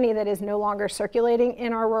that's money that is no longer circulating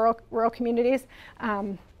in our rural communities.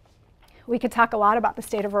 We could talk a lot about the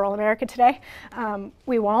state of rural America today.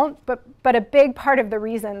 We won't, but a big part of the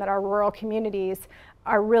reason that our rural communities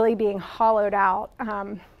are really being hollowed out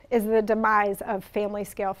is the demise of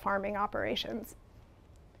family-scale farming operations.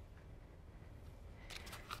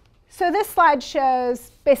 So this slide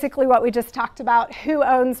shows basically what we just talked about, who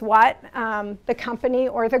owns what, the company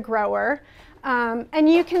or the grower. And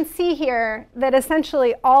you can see here that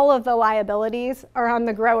essentially all of the liabilities are on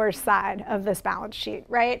the grower's side of this balance sheet,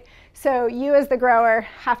 right? So you as the grower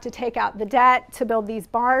have to take out the debt to build these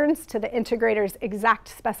barns to the integrator's exact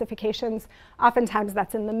specifications. Oftentimes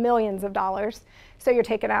that's in the millions of dollars. So you're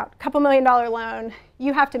taking out a $2 million loan.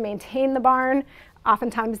 You have to maintain the barn.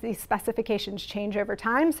 Oftentimes these specifications change over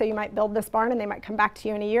time. So you might build this barn and they might come back to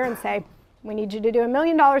you in a year and say, we need you to do $1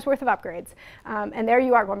 million worth of upgrades. And there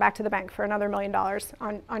you are going back to the bank for another $1 million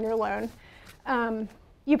on your loan.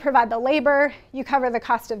 You provide the labor, you cover the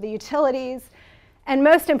cost of the utilities, and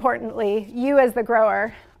most importantly, you as the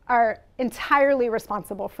grower are entirely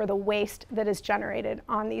responsible for the waste that is generated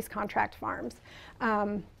on these contract farms.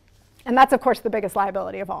 And that's, of course, the biggest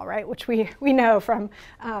liability of all, right? Which we know from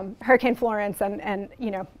Hurricane Florence and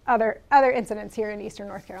other incidents here in Eastern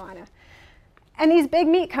North Carolina. And these big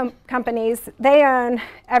meat companies, they own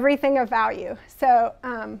everything of value. So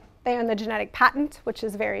they own the genetic patent, which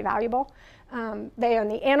is very valuable. They own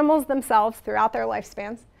the animals themselves throughout their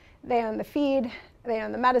lifespans. They own the feed, they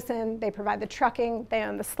own the medicine, they provide the trucking, they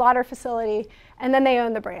own the slaughter facility, and then they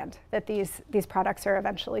own the brand that these products are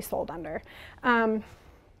eventually sold under.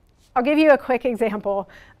 I'll give you a quick example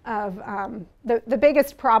of the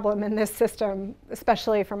biggest problem in this system,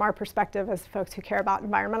 especially from our perspective as folks who care about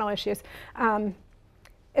environmental issues.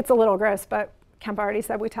 It's a little gross, but Kemp already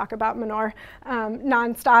said we talk about manure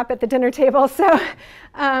nonstop at the dinner table. So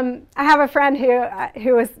I have a friend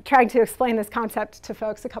who was trying to explain this concept to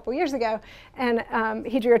folks a couple years ago, and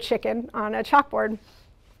he drew a chicken on a chalkboard,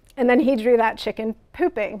 and then he drew that chicken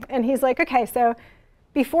pooping. And he's like, okay, so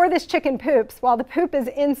before this chicken poops, while the poop is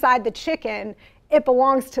inside the chicken, it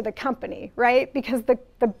belongs to the company, right? Because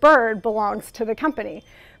the bird belongs to the company.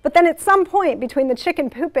 But then at some point between the chicken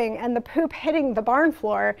pooping and the poop hitting the barn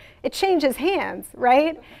floor, it changes hands,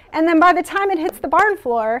 right? And then by the time it hits the barn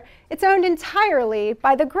floor, it's owned entirely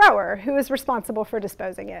by the grower who is responsible for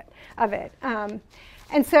disposing of it.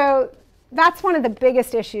 And so that's one of the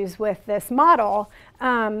biggest issues with this model.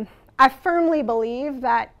 I firmly believe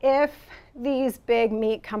that if these big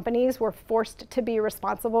meat companies were forced to be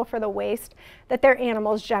responsible for the waste that their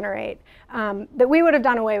animals generate, that we would have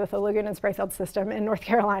done away with the lagoon and Sprayfield system in North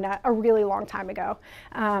Carolina a really long time ago.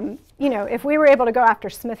 If we were able to go after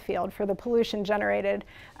Smithfield for the pollution generated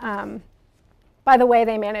by the way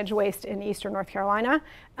they manage waste in Eastern North Carolina,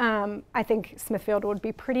 I think Smithfield would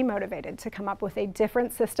be pretty motivated to come up with a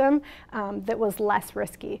different system that was less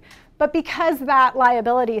risky. But because that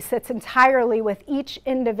liability sits entirely with each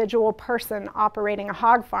individual person operating a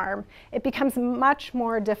hog farm, it becomes much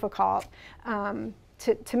more difficult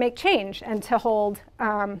to make change and to hold,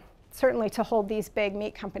 certainly to hold these big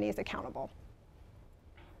meat companies accountable.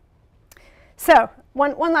 So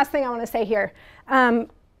one last thing I want to say here.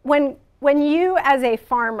 When you as a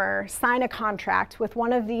farmer sign a contract with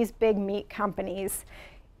one of these big meat companies,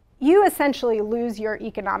 you essentially lose your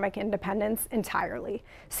economic independence entirely.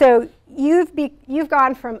 So you've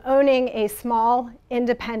gone from owning a small,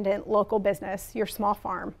 independent local business, your small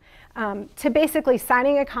farm, to basically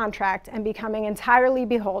signing a contract and becoming entirely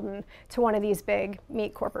beholden to one of these big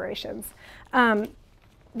meat corporations.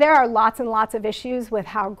 There are lots and lots of issues with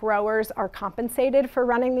how growers are compensated for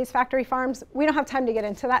running these factory farms. We don't have time to get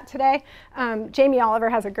into that today. Jamie Oliver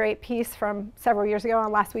has a great piece from several years ago on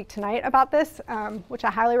Last Week Tonight about this, which I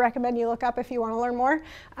highly recommend you look up if you want to learn more.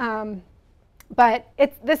 But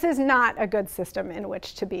this is not a good system in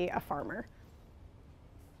which to be a farmer.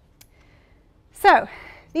 So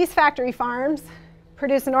these factory farms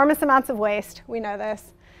produce enormous amounts of waste. We know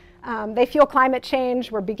this. They fuel climate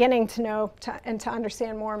change. We're beginning to know and to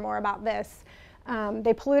understand more and more about this.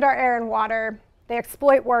 They pollute our air and water. They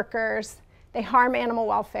exploit workers. They harm animal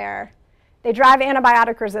welfare. They drive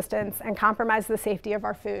antibiotic resistance and compromise the safety of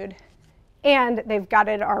our food. And they've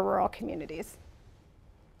gutted our rural communities.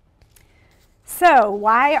 So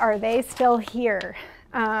why are they still here?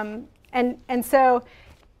 And so,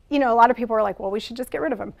 a lot of people are like, well, we should just get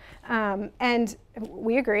rid of them. And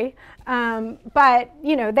we agree. But,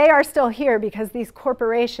 they are still here because these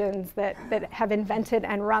corporations that have invented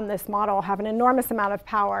and run this model have an enormous amount of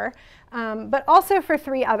power, but also for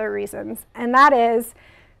three other reasons. And that is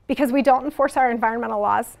because we don't enforce our environmental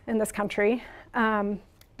laws in this country.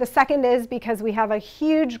 The The second is because we have a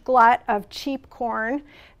huge glut of cheap corn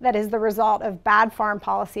that is the result of bad farm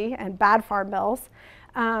policy and bad farm bills.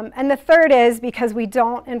 And the third is because we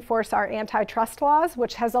don't enforce our antitrust laws,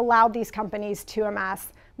 which has allowed these companies to amass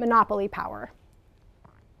monopoly power.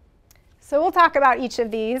 So we'll talk about each of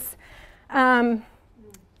these.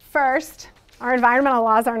 First, our environmental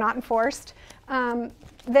laws are not enforced.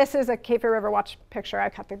 This is a Cape Fear River Watch picture. I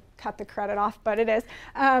cut the credit off, but it is,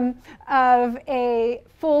 of a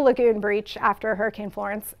full lagoon breach after Hurricane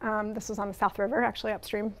Florence. This was on the South River, actually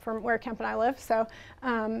upstream from where Kemp and I live. So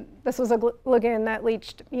this was a lagoon that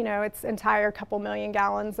leached, its entire couple million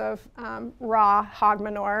gallons of raw hog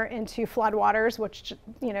manure into floodwaters, which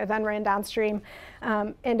then ran downstream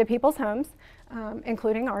into people's homes,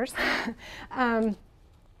 including ours.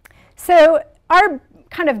 So our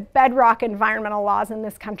kind of bedrock environmental laws in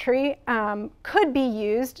this country could be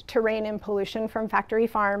used to rein in pollution from factory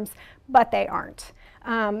farms, but they aren't.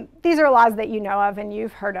 These are laws that you know of and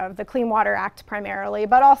you've heard of, the Clean Water Act primarily,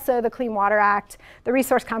 but also the Clean Water Act, the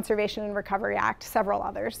Resource Conservation and Recovery Act, several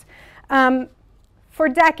others. For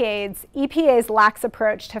decades, EPA's lax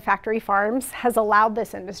approach to factory farms has allowed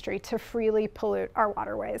this industry to freely pollute our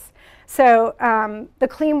waterways. So the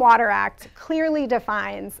Clean Water Act clearly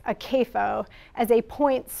defines a CAFO as a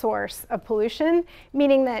point source of pollution,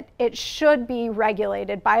 meaning that it should be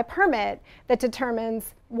regulated by a permit that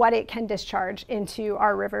determines what it can discharge into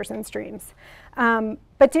our rivers and streams.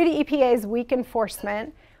 But due to EPA's weak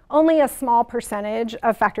enforcement, only a small percentage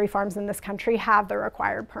of factory farms in this country have the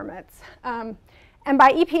required permits. And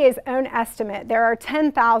by EPA's own estimate, there are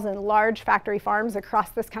 10,000 large factory farms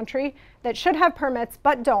across this country that should have permits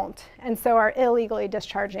but don't, and so are illegally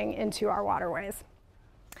discharging into our waterways.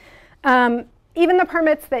 Even the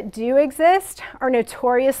permits that do exist are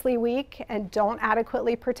notoriously weak and don't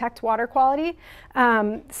adequately protect water quality.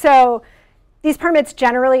 So these permits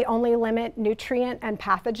generally only limit nutrient and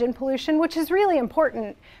pathogen pollution, which is really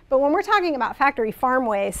important. But when we're talking about factory farm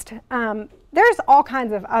waste, there's all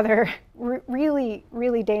kinds of other really,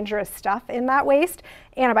 really dangerous stuff in that waste.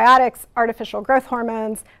 Antibiotics, artificial growth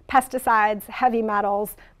hormones, pesticides, heavy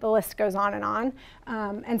metals, the list goes on.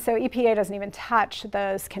 And so EPA doesn't even touch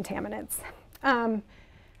those contaminants. And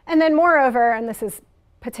then moreover, and this is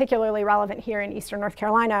particularly relevant here in Eastern North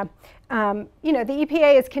Carolina, the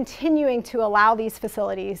EPA is continuing to allow these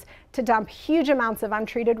facilities to dump huge amounts of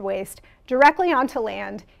untreated waste directly onto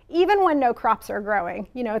land, even when no crops are growing.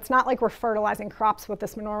 It's not like we're fertilizing crops with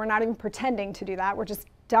this manure. We're not even pretending to do that. We're just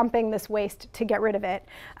dumping this waste to get rid of it.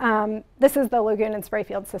 This is the lagoon and spray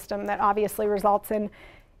field system that obviously results in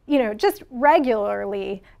just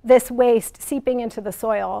regularly this waste seeping into the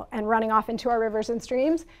soil and running off into our rivers and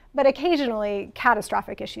streams, but occasionally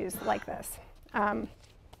catastrophic issues like this.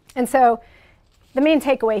 And so the main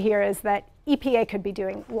takeaway here is that EPA could be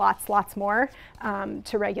doing lots more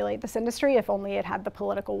to regulate this industry if only it had the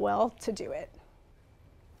political will to do it.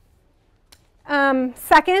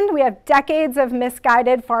 Second, we have decades of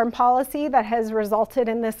misguided farm policy that has resulted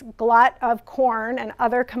in this glut of corn and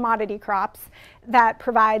other commodity crops that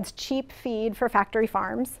provides cheap feed for factory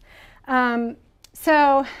farms.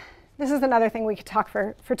 So this is another thing we could talk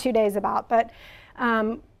for 2 days about, but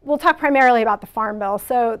we'll talk primarily about the Farm Bill.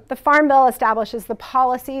 So the Farm Bill establishes the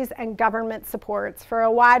policies and government supports for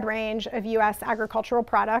a wide range of U.S. agricultural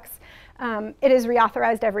products. It is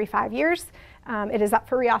reauthorized every 5 years. It is up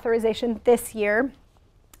for reauthorization this year.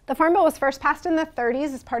 The Farm Bill was first passed in the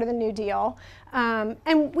 30s as part of the New Deal.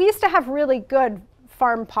 And we used to have really good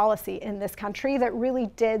farm policy in this country that really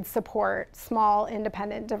did support small,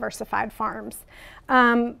 independent, diversified farms.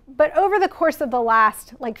 But over the course of the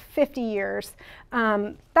last 50 years,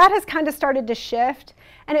 that has kind of started to shift.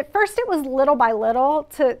 And at first it was little by little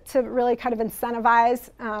to really kind of incentivize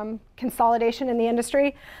consolidation in the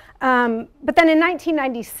industry. But then in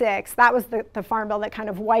 1996, that was the Farm Bill that kind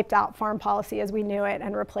of wiped out farm policy as we knew it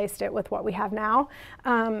and replaced it with what we have now.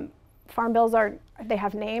 Farm bills they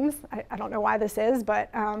have names. I don't know why this is,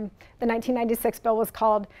 but the 1996 bill was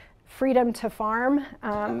called Freedom to Farm,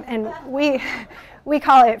 and we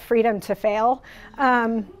call it Freedom to Fail.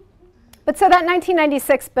 But so that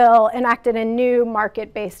 1996 bill enacted a new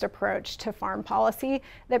market-based approach to farm policy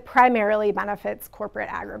that primarily benefits corporate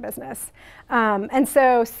agribusiness. And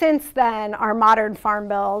so since then, our modern farm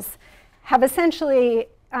bills have essentially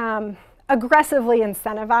aggressively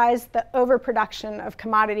incentivized the overproduction of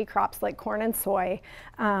commodity crops like corn and soy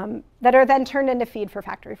that are then turned into feed for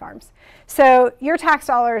factory farms. So your tax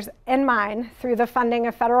dollars and mine, through the funding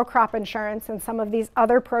of federal crop insurance and some of these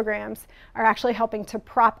other programs, are actually helping to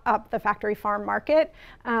prop up the factory farm market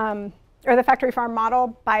or the factory farm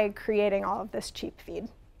model by creating all of this cheap feed.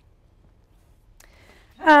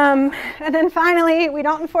 And then finally, we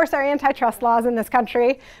don't enforce our antitrust laws in this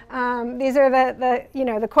country. These are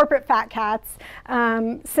the corporate fat cats.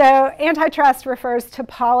 So antitrust refers to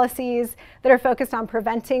policies that are focused on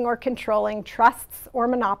preventing or controlling trusts or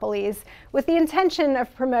monopolies with the intention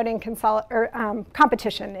of promoting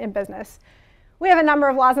competition in business. We have a number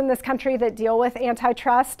of laws in this country that deal with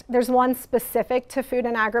antitrust. There's one specific to food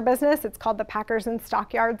and agribusiness. It's called the Packers and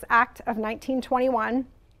Stockyards Act of 1921.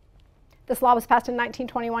 This law was passed in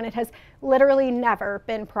 1921. It has literally never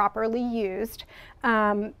been properly used.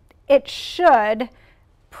 It should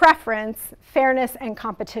preference fairness and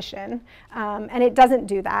competition, and it doesn't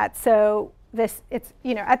do that. So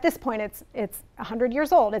at this point, it's 100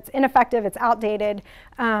 years old. It's ineffective. It's outdated.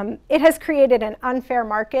 It has created an unfair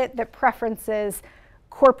market that preferences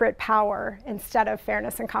corporate power instead of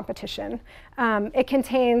fairness and competition. It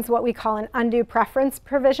contains what we call an undue preference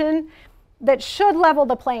provision that should level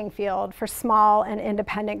the playing field for small and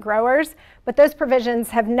independent growers, but those provisions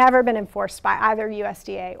have never been enforced by either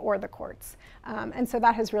USDA or the courts. And so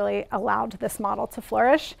that has really allowed this model to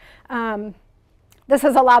flourish. This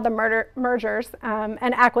has allowed the mergers and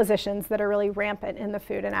acquisitions that are really rampant in the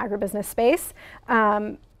food and agribusiness space.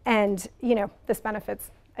 And this benefits,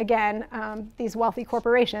 again, these wealthy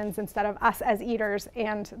corporations instead of us as eaters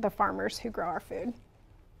and the farmers who grow our food.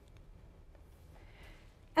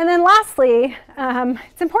 And then lastly,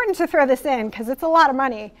 it's important to throw this in because it's a lot of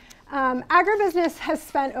money. Agribusiness has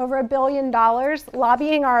spent over $1 billion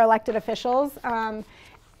lobbying our elected officials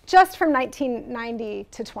just from 1990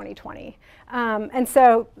 to 2020. And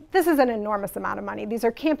so this is an enormous amount of money. These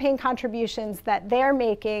are campaign contributions that they're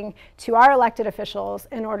making to our elected officials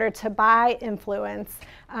in order to buy influence,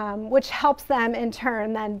 which helps them in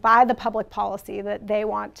turn then buy the public policy that they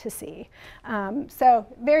want to see. So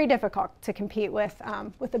very difficult to compete with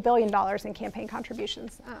 $1 billion in campaign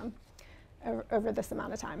contributions over this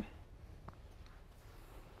amount of time.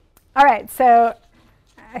 All right, so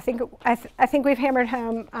I think we've hammered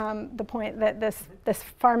home the point that this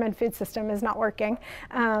farm and food system is not working.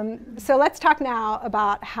 So let's talk now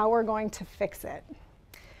about how we're going to fix it.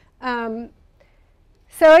 So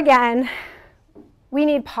again, we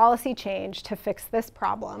need policy change to fix this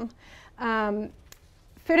problem.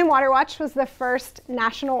 Food and Water Watch was the first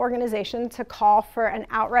national organization to call for an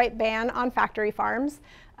outright ban on factory farms.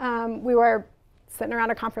 We were sitting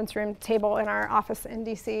around a conference room table in our office in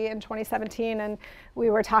DC in 2017, and we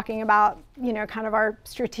were talking about, kind of our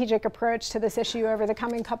strategic approach to this issue over the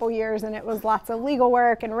coming couple years, and it was lots of legal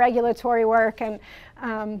work and regulatory work, and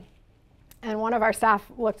one of our staff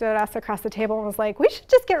looked at us across the table and was like, we should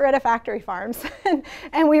just get rid of factory farms.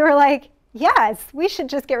 And we were like, yes, we should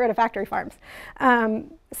just get rid of factory farms.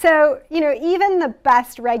 So, even the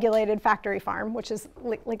best regulated factory farm, which is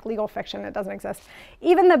like legal fiction, it doesn't exist,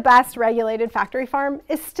 even the best regulated factory farm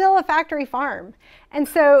is still a factory farm. And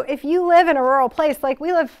so if you live in a rural place, like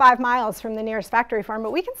we live 5 miles from the nearest factory farm,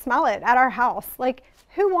 but we can smell it at our house. Like,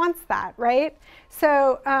 who wants that, right?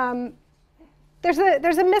 So there's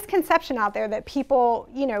a misconception out there that people,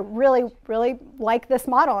 really like this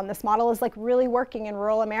model, and this model is like really working in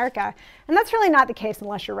rural America. And that's really not the case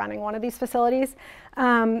unless you're running one of these facilities.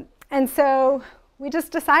 And so we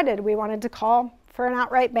just decided we wanted to call for an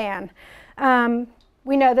outright ban.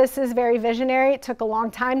 We know this is very visionary. It took a long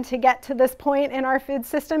time to get to this point in our food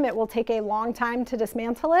system. It will take a long time to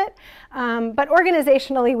dismantle it. But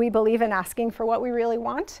organizationally, we believe in asking for what we really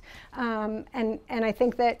want. And I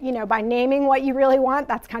think that, by naming what you really want,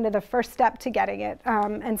 that's kind of the first step to getting it.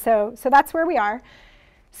 And so that's where we are.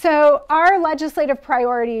 So our legislative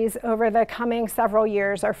priorities over the coming several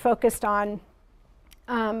years are focused on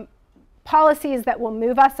policies that will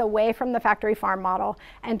move us away from the factory farm model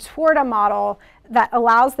and toward a model that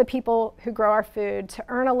allows the people who grow our food to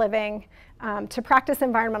earn a living, to practice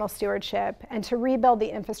environmental stewardship, and to rebuild the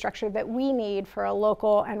infrastructure that we need for a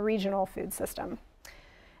local and regional food system.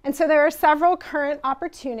 And so there are several current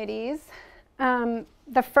opportunities.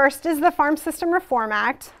 The first is the Farm System Reform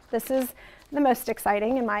Act. This is the most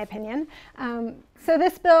exciting, in my opinion. So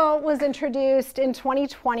this bill was introduced in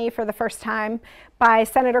 2020 for the first time by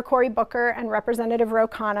Senator Cory Booker and Representative Ro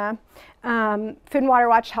Khanna. Food and Water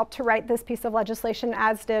Watch helped to write this piece of legislation,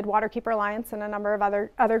 as did Waterkeeper Alliance and a number of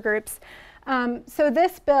other groups. So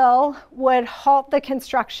this bill would halt the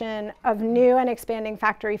construction of new and expanding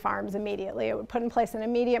factory farms immediately. It would put in place an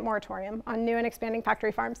immediate moratorium on new and expanding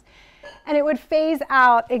factory farms. And it would phase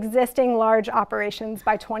out existing large operations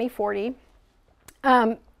by 2040.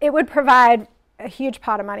 It would provide a huge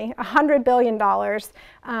pot of money, $100 billion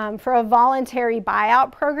for a voluntary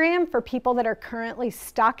buyout program for people that are currently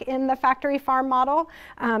stuck in the factory farm model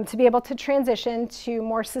to be able to transition to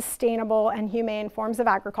more sustainable and humane forms of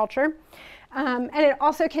agriculture. And it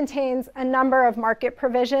also contains a number of market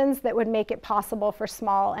provisions that would make it possible for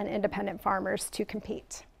small and independent farmers to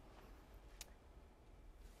compete.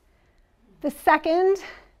 The second,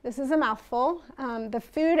 this is a mouthful, the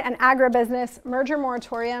Food and Agribusiness Merger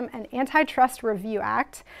Moratorium and Antitrust Review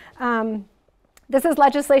Act. This is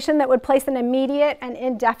legislation that would place an immediate and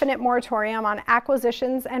indefinite moratorium on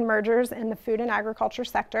acquisitions and mergers in the food and agriculture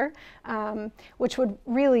sector, which would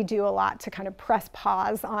really do a lot to kind of press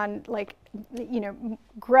pause on, like,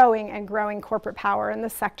 growing corporate power in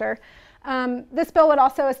this sector. This bill would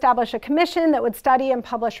also establish a commission that would study and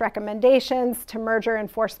publish recommendations to merger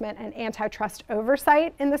enforcement and antitrust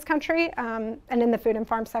oversight in this country, and in the food and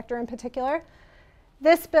farm sector in particular.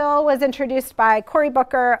 This bill was introduced by Cory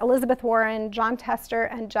Booker, Elizabeth Warren, John Tester,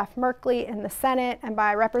 and Jeff Merkley in the Senate, and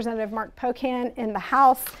by Representative Mark Pocan in the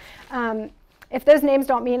House. If those names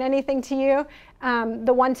don't mean anything to you,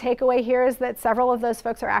 the one takeaway here is that several of those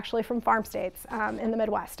folks are actually from farm states in the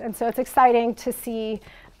Midwest. And so it's exciting to see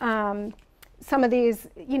some of these,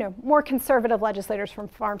 more conservative legislators from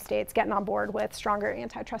farm states getting on board with stronger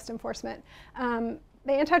antitrust enforcement.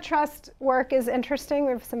 The antitrust work is interesting.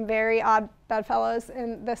 We have some very odd bedfellows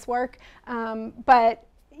in this work, but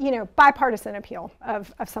bipartisan appeal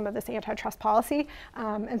of some of this antitrust policy.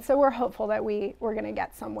 And so we're hopeful that we're going to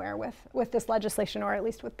get somewhere with this legislation, or at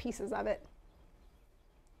least with pieces of it.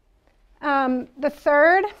 The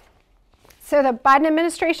third, so the Biden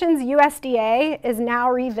administration's USDA is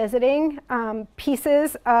now revisiting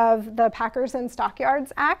pieces of the Packers and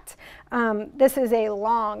Stockyards Act. This is a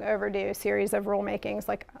long overdue series of rulemakings,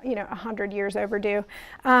 like 100 years overdue.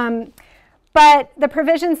 But the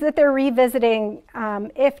provisions that they're revisiting,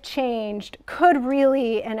 if changed, could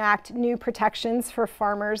really enact new protections for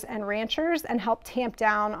farmers and ranchers and help tamp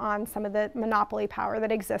down on some of the monopoly power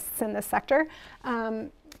that exists in this sector.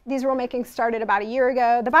 These rulemakings started about a year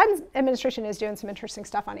ago. The Biden administration is doing some interesting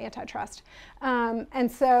stuff on antitrust.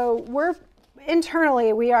 And so we're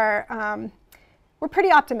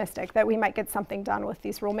pretty optimistic that we might get something done with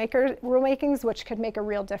these rulemakings, which could make a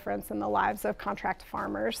real difference in the lives of contract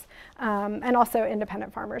farmers and also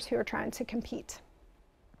independent farmers who are trying to compete.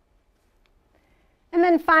 And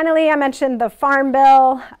then finally, I mentioned the Farm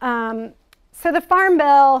Bill. So the Farm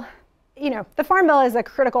Bill, the Farm Bill is a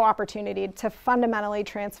critical opportunity to fundamentally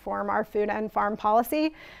transform our food and farm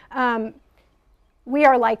policy. We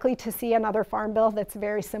are likely to see another farm bill that's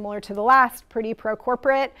very similar to the last, pretty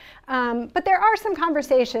pro-corporate. But there are some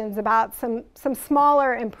conversations about some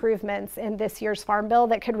smaller improvements in this year's farm bill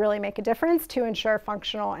that could really make a difference to ensure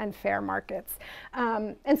functional and fair markets.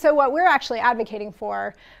 And so what we're actually advocating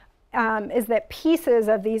for is that pieces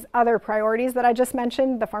of these other priorities that I just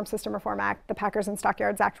mentioned, the Farm System Reform Act, the Packers and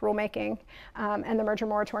Stockyards Act rulemaking, and the Merger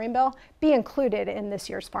Moratorium Bill, be included in this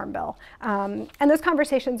year's Farm Bill. And those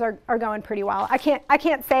conversations are going pretty well. I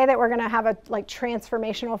can't say that we're going to have a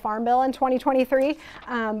transformational Farm Bill in 2023,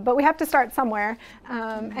 but we have to start somewhere.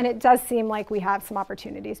 And it does seem like we have some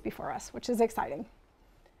opportunities before us, which is exciting.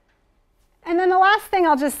 And then the last thing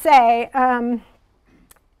I'll just say,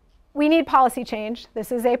 we need policy change.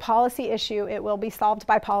 This is a policy issue. It will be solved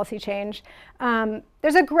by policy change.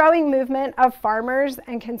 There's a growing movement of farmers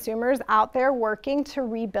and consumers out there working to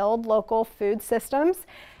rebuild local food systems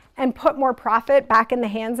and put more profit back in the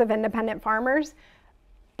hands of independent farmers.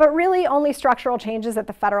 But really, only structural changes at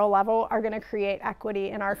the federal level are going to create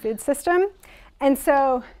equity in our food system. And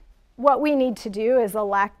so what we need to do is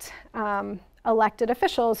elect elected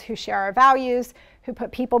officials who share our values, who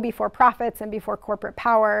put people before profits and before corporate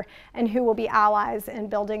power, and who will be allies in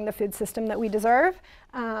building the food system that we deserve.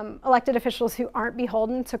 Elected officials who aren't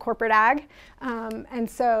beholden to corporate ag. And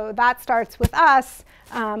so that starts with us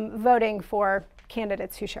voting for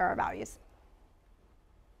candidates who share our values.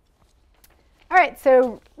 All right,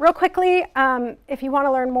 so real quickly, if you want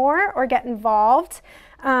to learn more or get involved,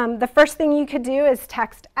 the first thing you could do is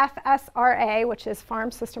text FSRA, which is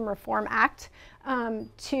Farm System Reform Act,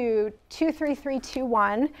 to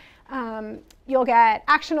 23321. You'll get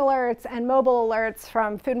action alerts and mobile alerts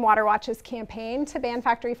from Food and Water Watch's campaign to ban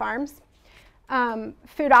factory farms.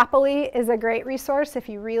 Foodopoly is a great resource if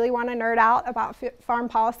you really want to nerd out about farm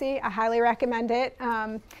policy. I highly recommend it.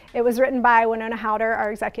 It was written by Winona Howder,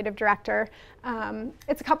 our executive director.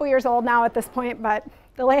 It's a couple years old now at this point, but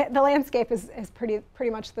the landscape is pretty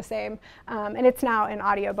much the same. And it's now in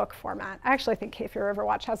audiobook format. I actually think Cape Fear River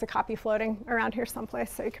Watch has a copy floating around here someplace,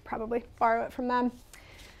 so you could probably borrow it from them.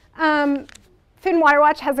 Food and Water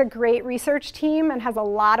Watch has a great research team and has a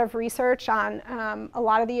lot of research on a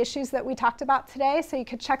lot of the issues that we talked about today. So you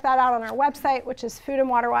could check that out on our website, which is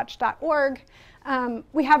foodandwaterwatch.org.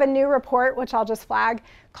 We have a new report, which I'll just flag,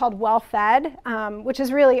 called Well Fed, which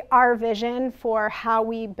is really our vision for how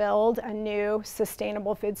we build a new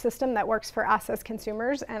sustainable food system that works for us as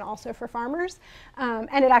consumers and also for farmers.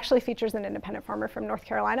 And it actually features an independent farmer from North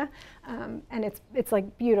Carolina. And it's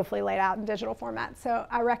like beautifully laid out in digital format. So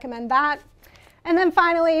I recommend that. And then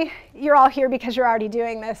finally, you're all here because you're already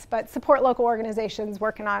doing this, but support local organizations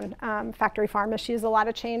working on factory farm issues. A lot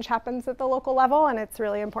of change happens at the local level, and it's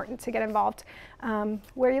really important to get involved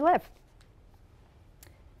where you live.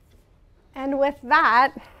 And with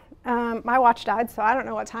that, my watch died, so I don't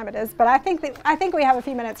know what time it is, but I think we have a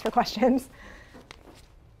few minutes for questions.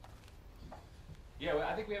 Yeah, well,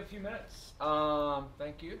 I think we have a few minutes.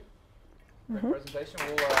 Thank you. Great presentation.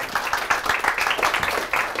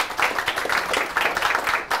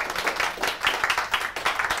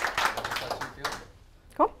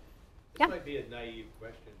 Cool. This might be a naive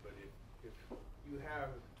question, but if you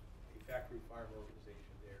have a factory farm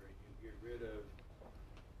organization there and you get rid of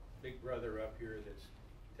Big Brother up here that's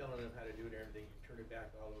telling them how to do it and everything, you turn it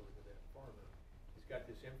back all over to that farmer. He's got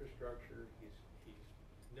this infrastructure, he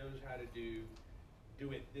knows how to do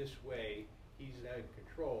it this way, he's now in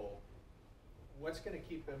control. What's going to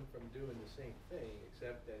keep him from doing the same thing,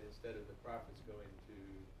 except that instead of the profits going to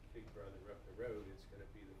Big Brother up the road, it's going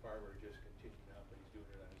to be the farmer just continuing on, but he's doing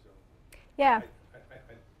it on his own? Yeah.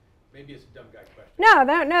 Maybe it's a dumb guy question. No,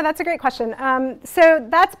 that's a great question. So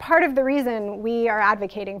that's part of the reason we are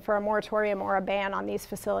advocating for a moratorium or a ban on these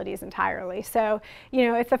facilities entirely. So,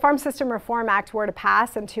 if the Farm System Reform Act were to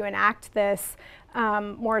pass and to enact this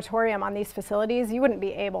moratorium on these facilities, you wouldn't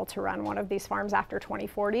be able to run one of these farms after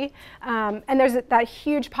 2040. And there's that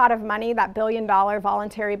huge pot of money, that $1 billion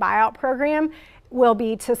voluntary buyout program, will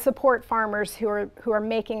be to support farmers who are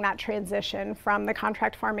making that transition from the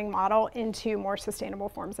contract farming model into more sustainable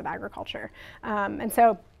forms of agriculture. And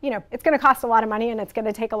so, it's going to cost a lot of money and it's going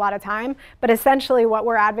to take a lot of time, but essentially what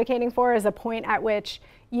we're advocating for is a point at which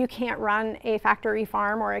you can't run a factory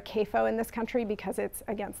farm or a CAFO in this country because it's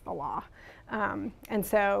against the law. And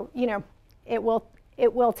so, there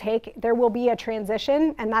will be a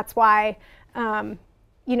transition, and that's why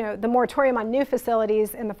the moratorium on new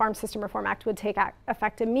facilities in the Farm System Reform Act would take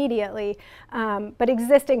effect immediately, but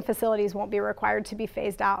existing facilities won't be required to be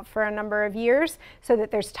phased out for a number of years so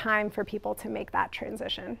that there's time for people to make that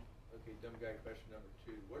transition. Okay, dumb guy question number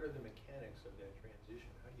 2. What are the mechanics of that transition?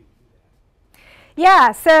 How do you do that?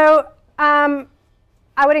 Yeah, so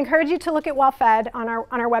I would encourage you to look at Well Fed on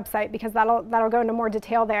our website because that'll go into more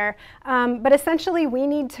detail there. But essentially, we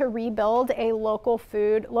need to rebuild a local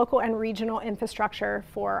and regional infrastructure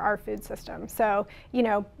for our food system. So,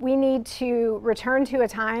 we need to return to a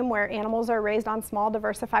time where animals are raised on small,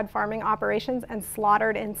 diversified farming operations and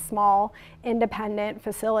slaughtered in small, independent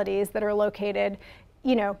facilities that are located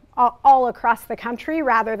all across the country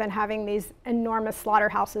rather than having these enormous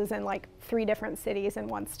slaughterhouses in like 3 different cities in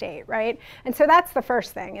one state, right? And so that's the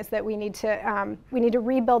first thing, is that we need to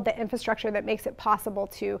rebuild the infrastructure that makes it possible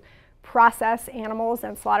to process animals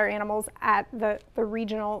and slaughter animals at the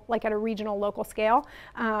regional, like at a regional local scale,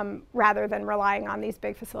 rather than relying on these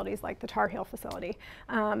big facilities like the Tar Heel facility.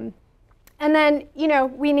 And then,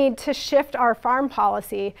 we need to shift our farm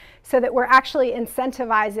policy so that we're actually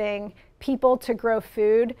incentivizing people to grow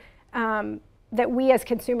food that we as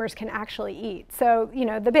consumers can actually eat. So,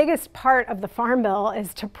 the biggest part of the Farm Bill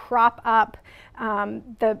is to prop up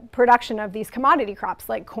the production of these commodity crops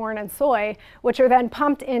like corn and soy, which are then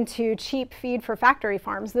pumped into cheap feed for factory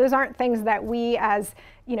farms. Those aren't things that we as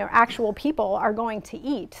actual people are going to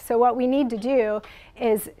eat. So what we need to do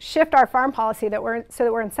is shift our farm policy so that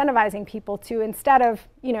we're incentivizing people to, instead of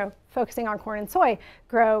focusing on corn and soy,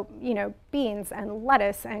 grow beans and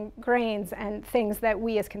lettuce and grains and things that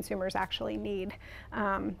we as consumers actually need.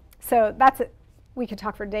 So we could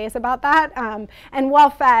talk for days about that. And the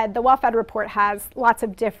Well Fed report has lots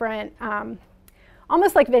of different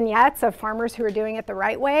almost like vignettes of farmers who are doing it the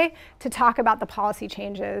right way to talk about the policy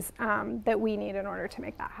changes that we need in order to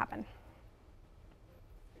make that happen.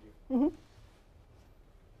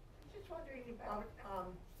 Just wondering about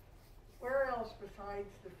where else besides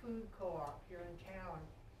the food co-op here in town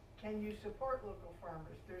can you support local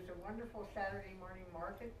farmers? There's a wonderful Saturday morning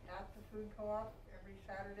market at the food co-op every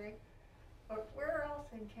Saturday. But where else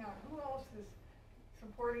in town? Who else is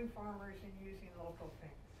supporting farmers and using local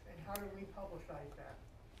things? And how do we publicize that?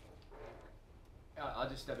 I'll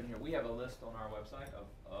just step in here. We have a list on our website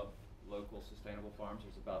of local sustainable farms.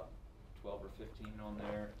 There's about 12 or 15 on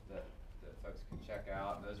there that folks can check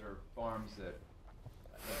out. And those are farms that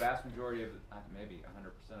the vast majority of, maybe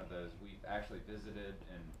 100% of those, we've actually visited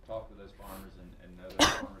and talked to those farmers and know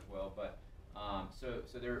those farmers well. But so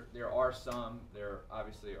there are some. There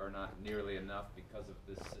obviously are not nearly enough because of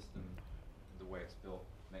this system, the way it's built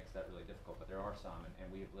makes that really difficult. But there are some, and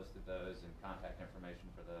we have listed those and contact information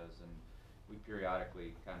for those, and we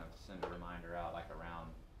periodically kind of send a reminder out, like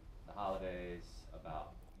around the holidays,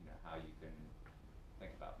 about how you can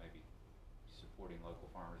think about maybe supporting local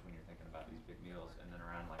farmers when you're thinking about these big meals, and then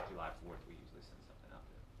around like July 4th we usually send something out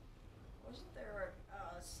there. Wasn't there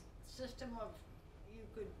a system of you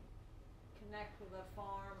could connect with a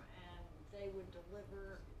farm and they would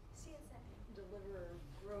deliver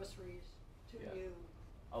groceries to you?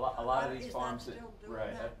 A lot of these Is farms that still doing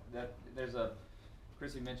right that? There's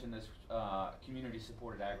Krissy mentioned this community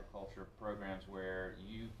supported agriculture programs where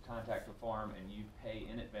you contact a farm and you pay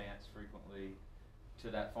in advance frequently to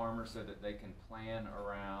that farmer so that they can plan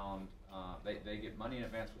around, they get money in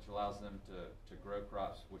advance, which allows them to grow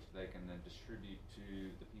crops which they can then distribute to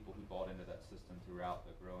the people who bought into that system throughout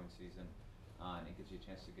the growing season. And it gives you a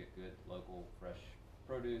chance to get good local fresh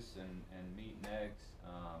produce and meat and eggs,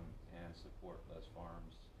 and support those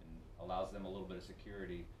farms, and allows them a little bit of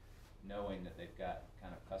security knowing that they've got kind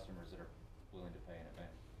of customers that are willing to pay in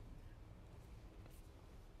advance.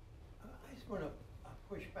 I just want to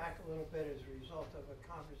push back a little bit as a result of a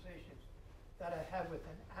conversation that I had with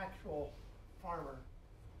an actual farmer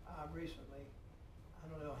recently. I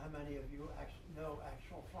don't know how many of you actually know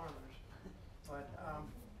actual farmers, but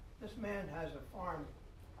this man has a farm.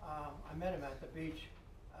 I met him at the beach.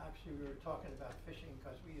 Actually, we were talking about fishing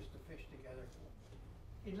because we used to fish together.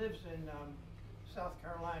 He lives in South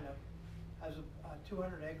Carolina, has a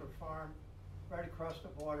 200-acre farm right across the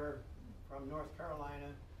border from North Carolina,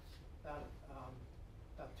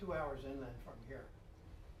 about 2 hours inland from here.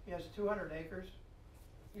 He has 200 acres.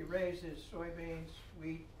 He raises soybeans,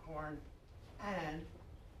 wheat, corn, and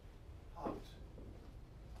hogs.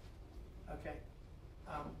 Okay.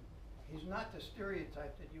 He's not the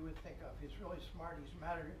stereotype that you would think of. He's really smart. He's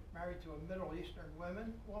married to a Middle Eastern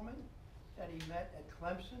woman that he met at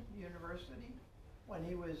Clemson University when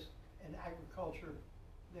he was in agriculture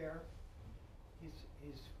there.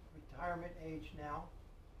 He's retirement age now.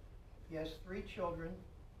 He has 3 children.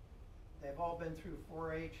 They've all been through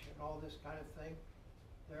 4-H and all this kind of thing.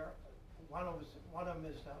 One of them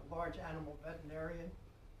is a large animal veterinarian,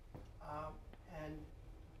 and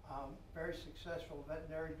very successful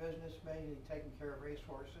veterinary business, mainly taking care of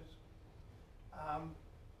racehorses.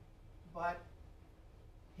 But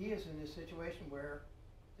he is in this situation where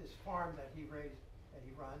this farm that he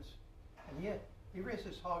runs, and he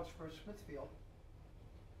raises hogs for Smithfield.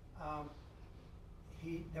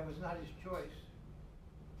 That was not his choice.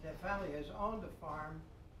 The family has owned the farm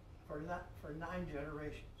for 9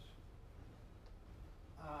 generations.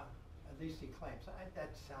 At least he claims.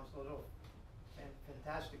 That sounds a little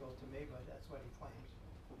fantastical to me, but that's what he claims.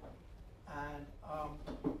 And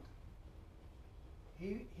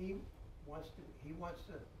he wants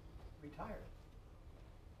to retire.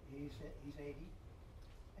 He's 80,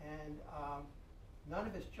 and none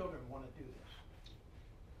of his children want to do this.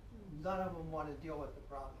 None of them want to deal with the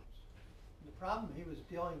problems. The problem he was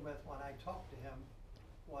dealing with when I talked to him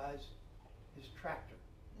was his tractor.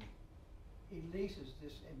 He leases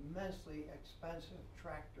this immensely expensive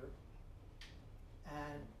tractor,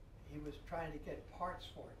 and he was trying to get parts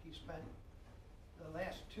for it. He spent the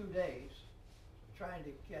last 2 days trying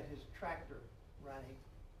to get his tractor running,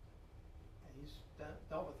 and he's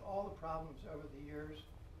dealt with all the problems over the years.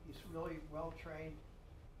 He's really well trained.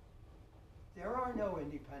 There are no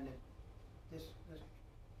independent.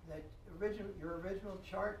 Your original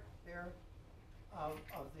chart there of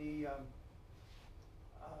the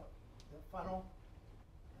funnel.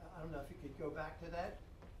 I don't know if you could go back to that,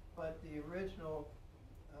 but the original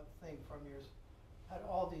thing from yours had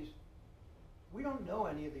all these. We don't know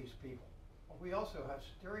any of these people, but we also have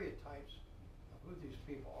stereotypes of who these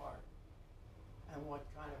people are and what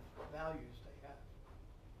kind of values they have.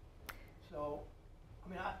 So, I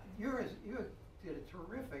mean, you did a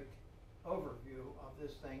terrific overview of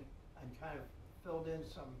this thing and kind of filled in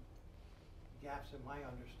some gaps in my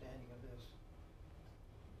understanding of this.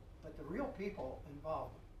 But the real people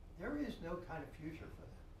involved, there is no kind of future for them.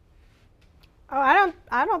 Oh,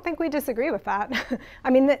 I don't think we disagree with that. I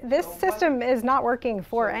mean, this system is not working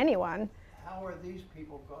for anyone. How are these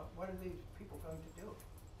people what are these people going to do?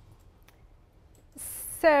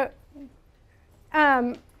 So,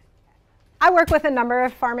 I work with a number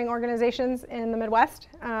of farming organizations in the Midwest.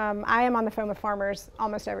 I am on the phone with farmers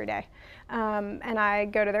almost every day. And I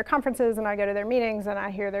go to their conferences and I go to their meetings and I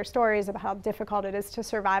hear their stories about how difficult it is to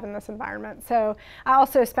survive in this environment. So I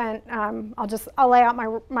also spent, I'll lay out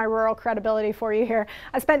my rural credibility for you here.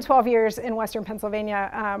 I spent 12 years in Western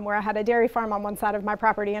Pennsylvania where I had a dairy farm on one side of my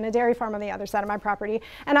property and a dairy farm on the other side of my property.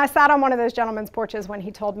 And I sat on one of those gentlemen's porches when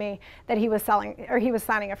he told me that he was signing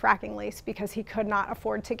a fracking lease because he could not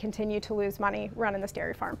afford to continue to lose money running this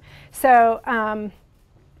dairy farm. So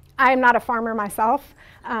I am not a farmer myself,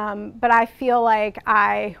 but I feel like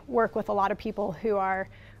I work with a lot of people who are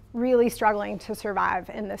really struggling to survive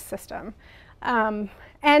in this system.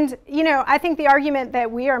 And you know, I think the argument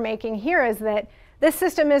that we are making here is that this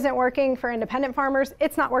system isn't working for independent farmers,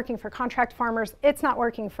 it's not working for contract farmers, it's not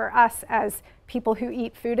working for us as people who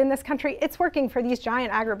eat food in this country, it's working for these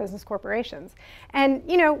giant agribusiness corporations. And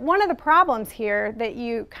you know, one of the problems here that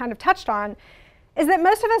you kind of touched on is that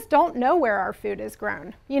most of us don't know where our food is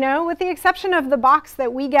grown. You know, with the exception of the box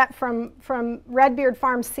that we get from Redbeard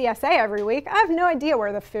Farms CSA every week, I have no idea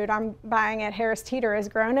where the food I'm buying at Harris Teeter is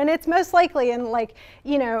grown, and it's most likely in, like,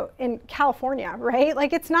 you know, in California, right?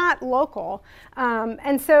 Like, it's not local.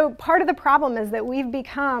 And so part of the problem is that we've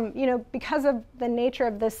become, you know, because of the nature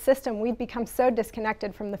of this system, we've become so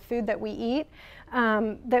disconnected from the food that we eat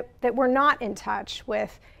that we're not in touch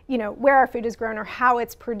with, you know, where our food is grown or how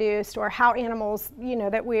it's produced or how animals, you know,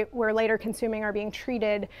 that we're later consuming are being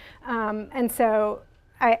treated. And so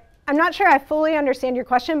I'm not sure I fully understand your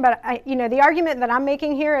question, but you know, the argument that I'm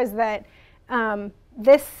making here is that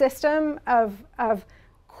this system of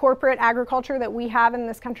corporate agriculture that we have in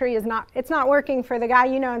this country it's not working for the guy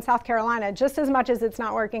you know in South Carolina just as much as it's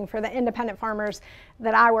not working for the independent farmers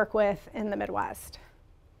that I work with in the Midwest.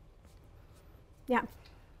 Yeah.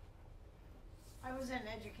 I was in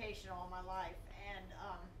education all my life, and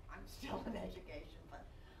I'm still in education, but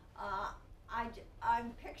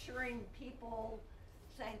I'm picturing people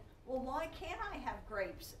saying, well, why can't I have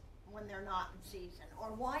grapes when they're not in season? Or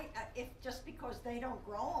why, if just because they don't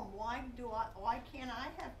grow them, why can't I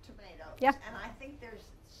have tomatoes? Yeah. And I think there's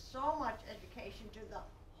so much education to the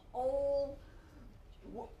whole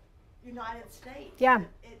United States. Yeah.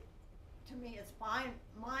 To me, it's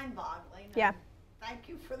mind-boggling. Yeah. Thank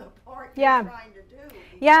you for the part Yeah. you're trying to do.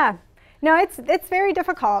 Yeah. No, it's very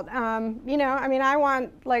difficult. You know, I mean, I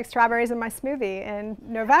want like strawberries in my smoothie in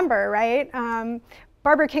November, right?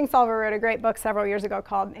 Barbara Kingsolver wrote a great book several years ago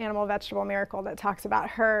called Animal Vegetable Miracle that talks about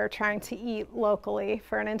her trying to eat locally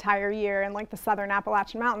for an entire year in like the southern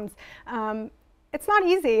Appalachian Mountains. It's not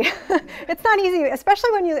easy. It's not easy,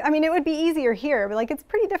 especially when I mean, it would be easier here, but like it's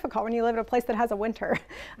pretty difficult when you live in a place that has a winter.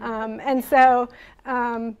 And so,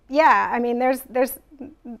 yeah, I mean, there's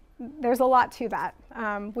a lot to that.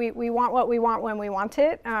 We want what we want when we want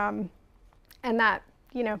it, and that,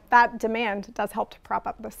 you know, that demand does help to prop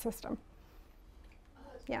up the system.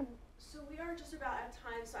 Yeah. So we are just about at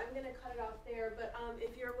time, so I'm going to cut it off there, but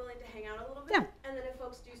if you're willing to hang out a little bit, Yeah. and then if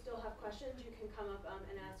folks do still have questions, you can come up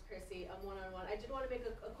and ask Krissy one-on-one. I did want to make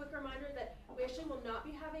a quick reminder that we actually will not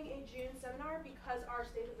be having a June seminar because our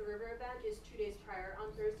State of the River event is 2 days prior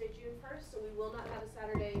on Thursday, June 1st, so we will not have a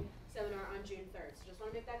Saturday seminar on June 3rd. So just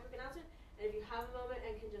want to make that quick announcement, and if you have a moment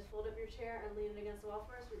and can just fold up your chair and lean it against the wall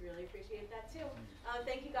for us, we'd really appreciate that too.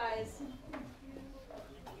 Thank you guys.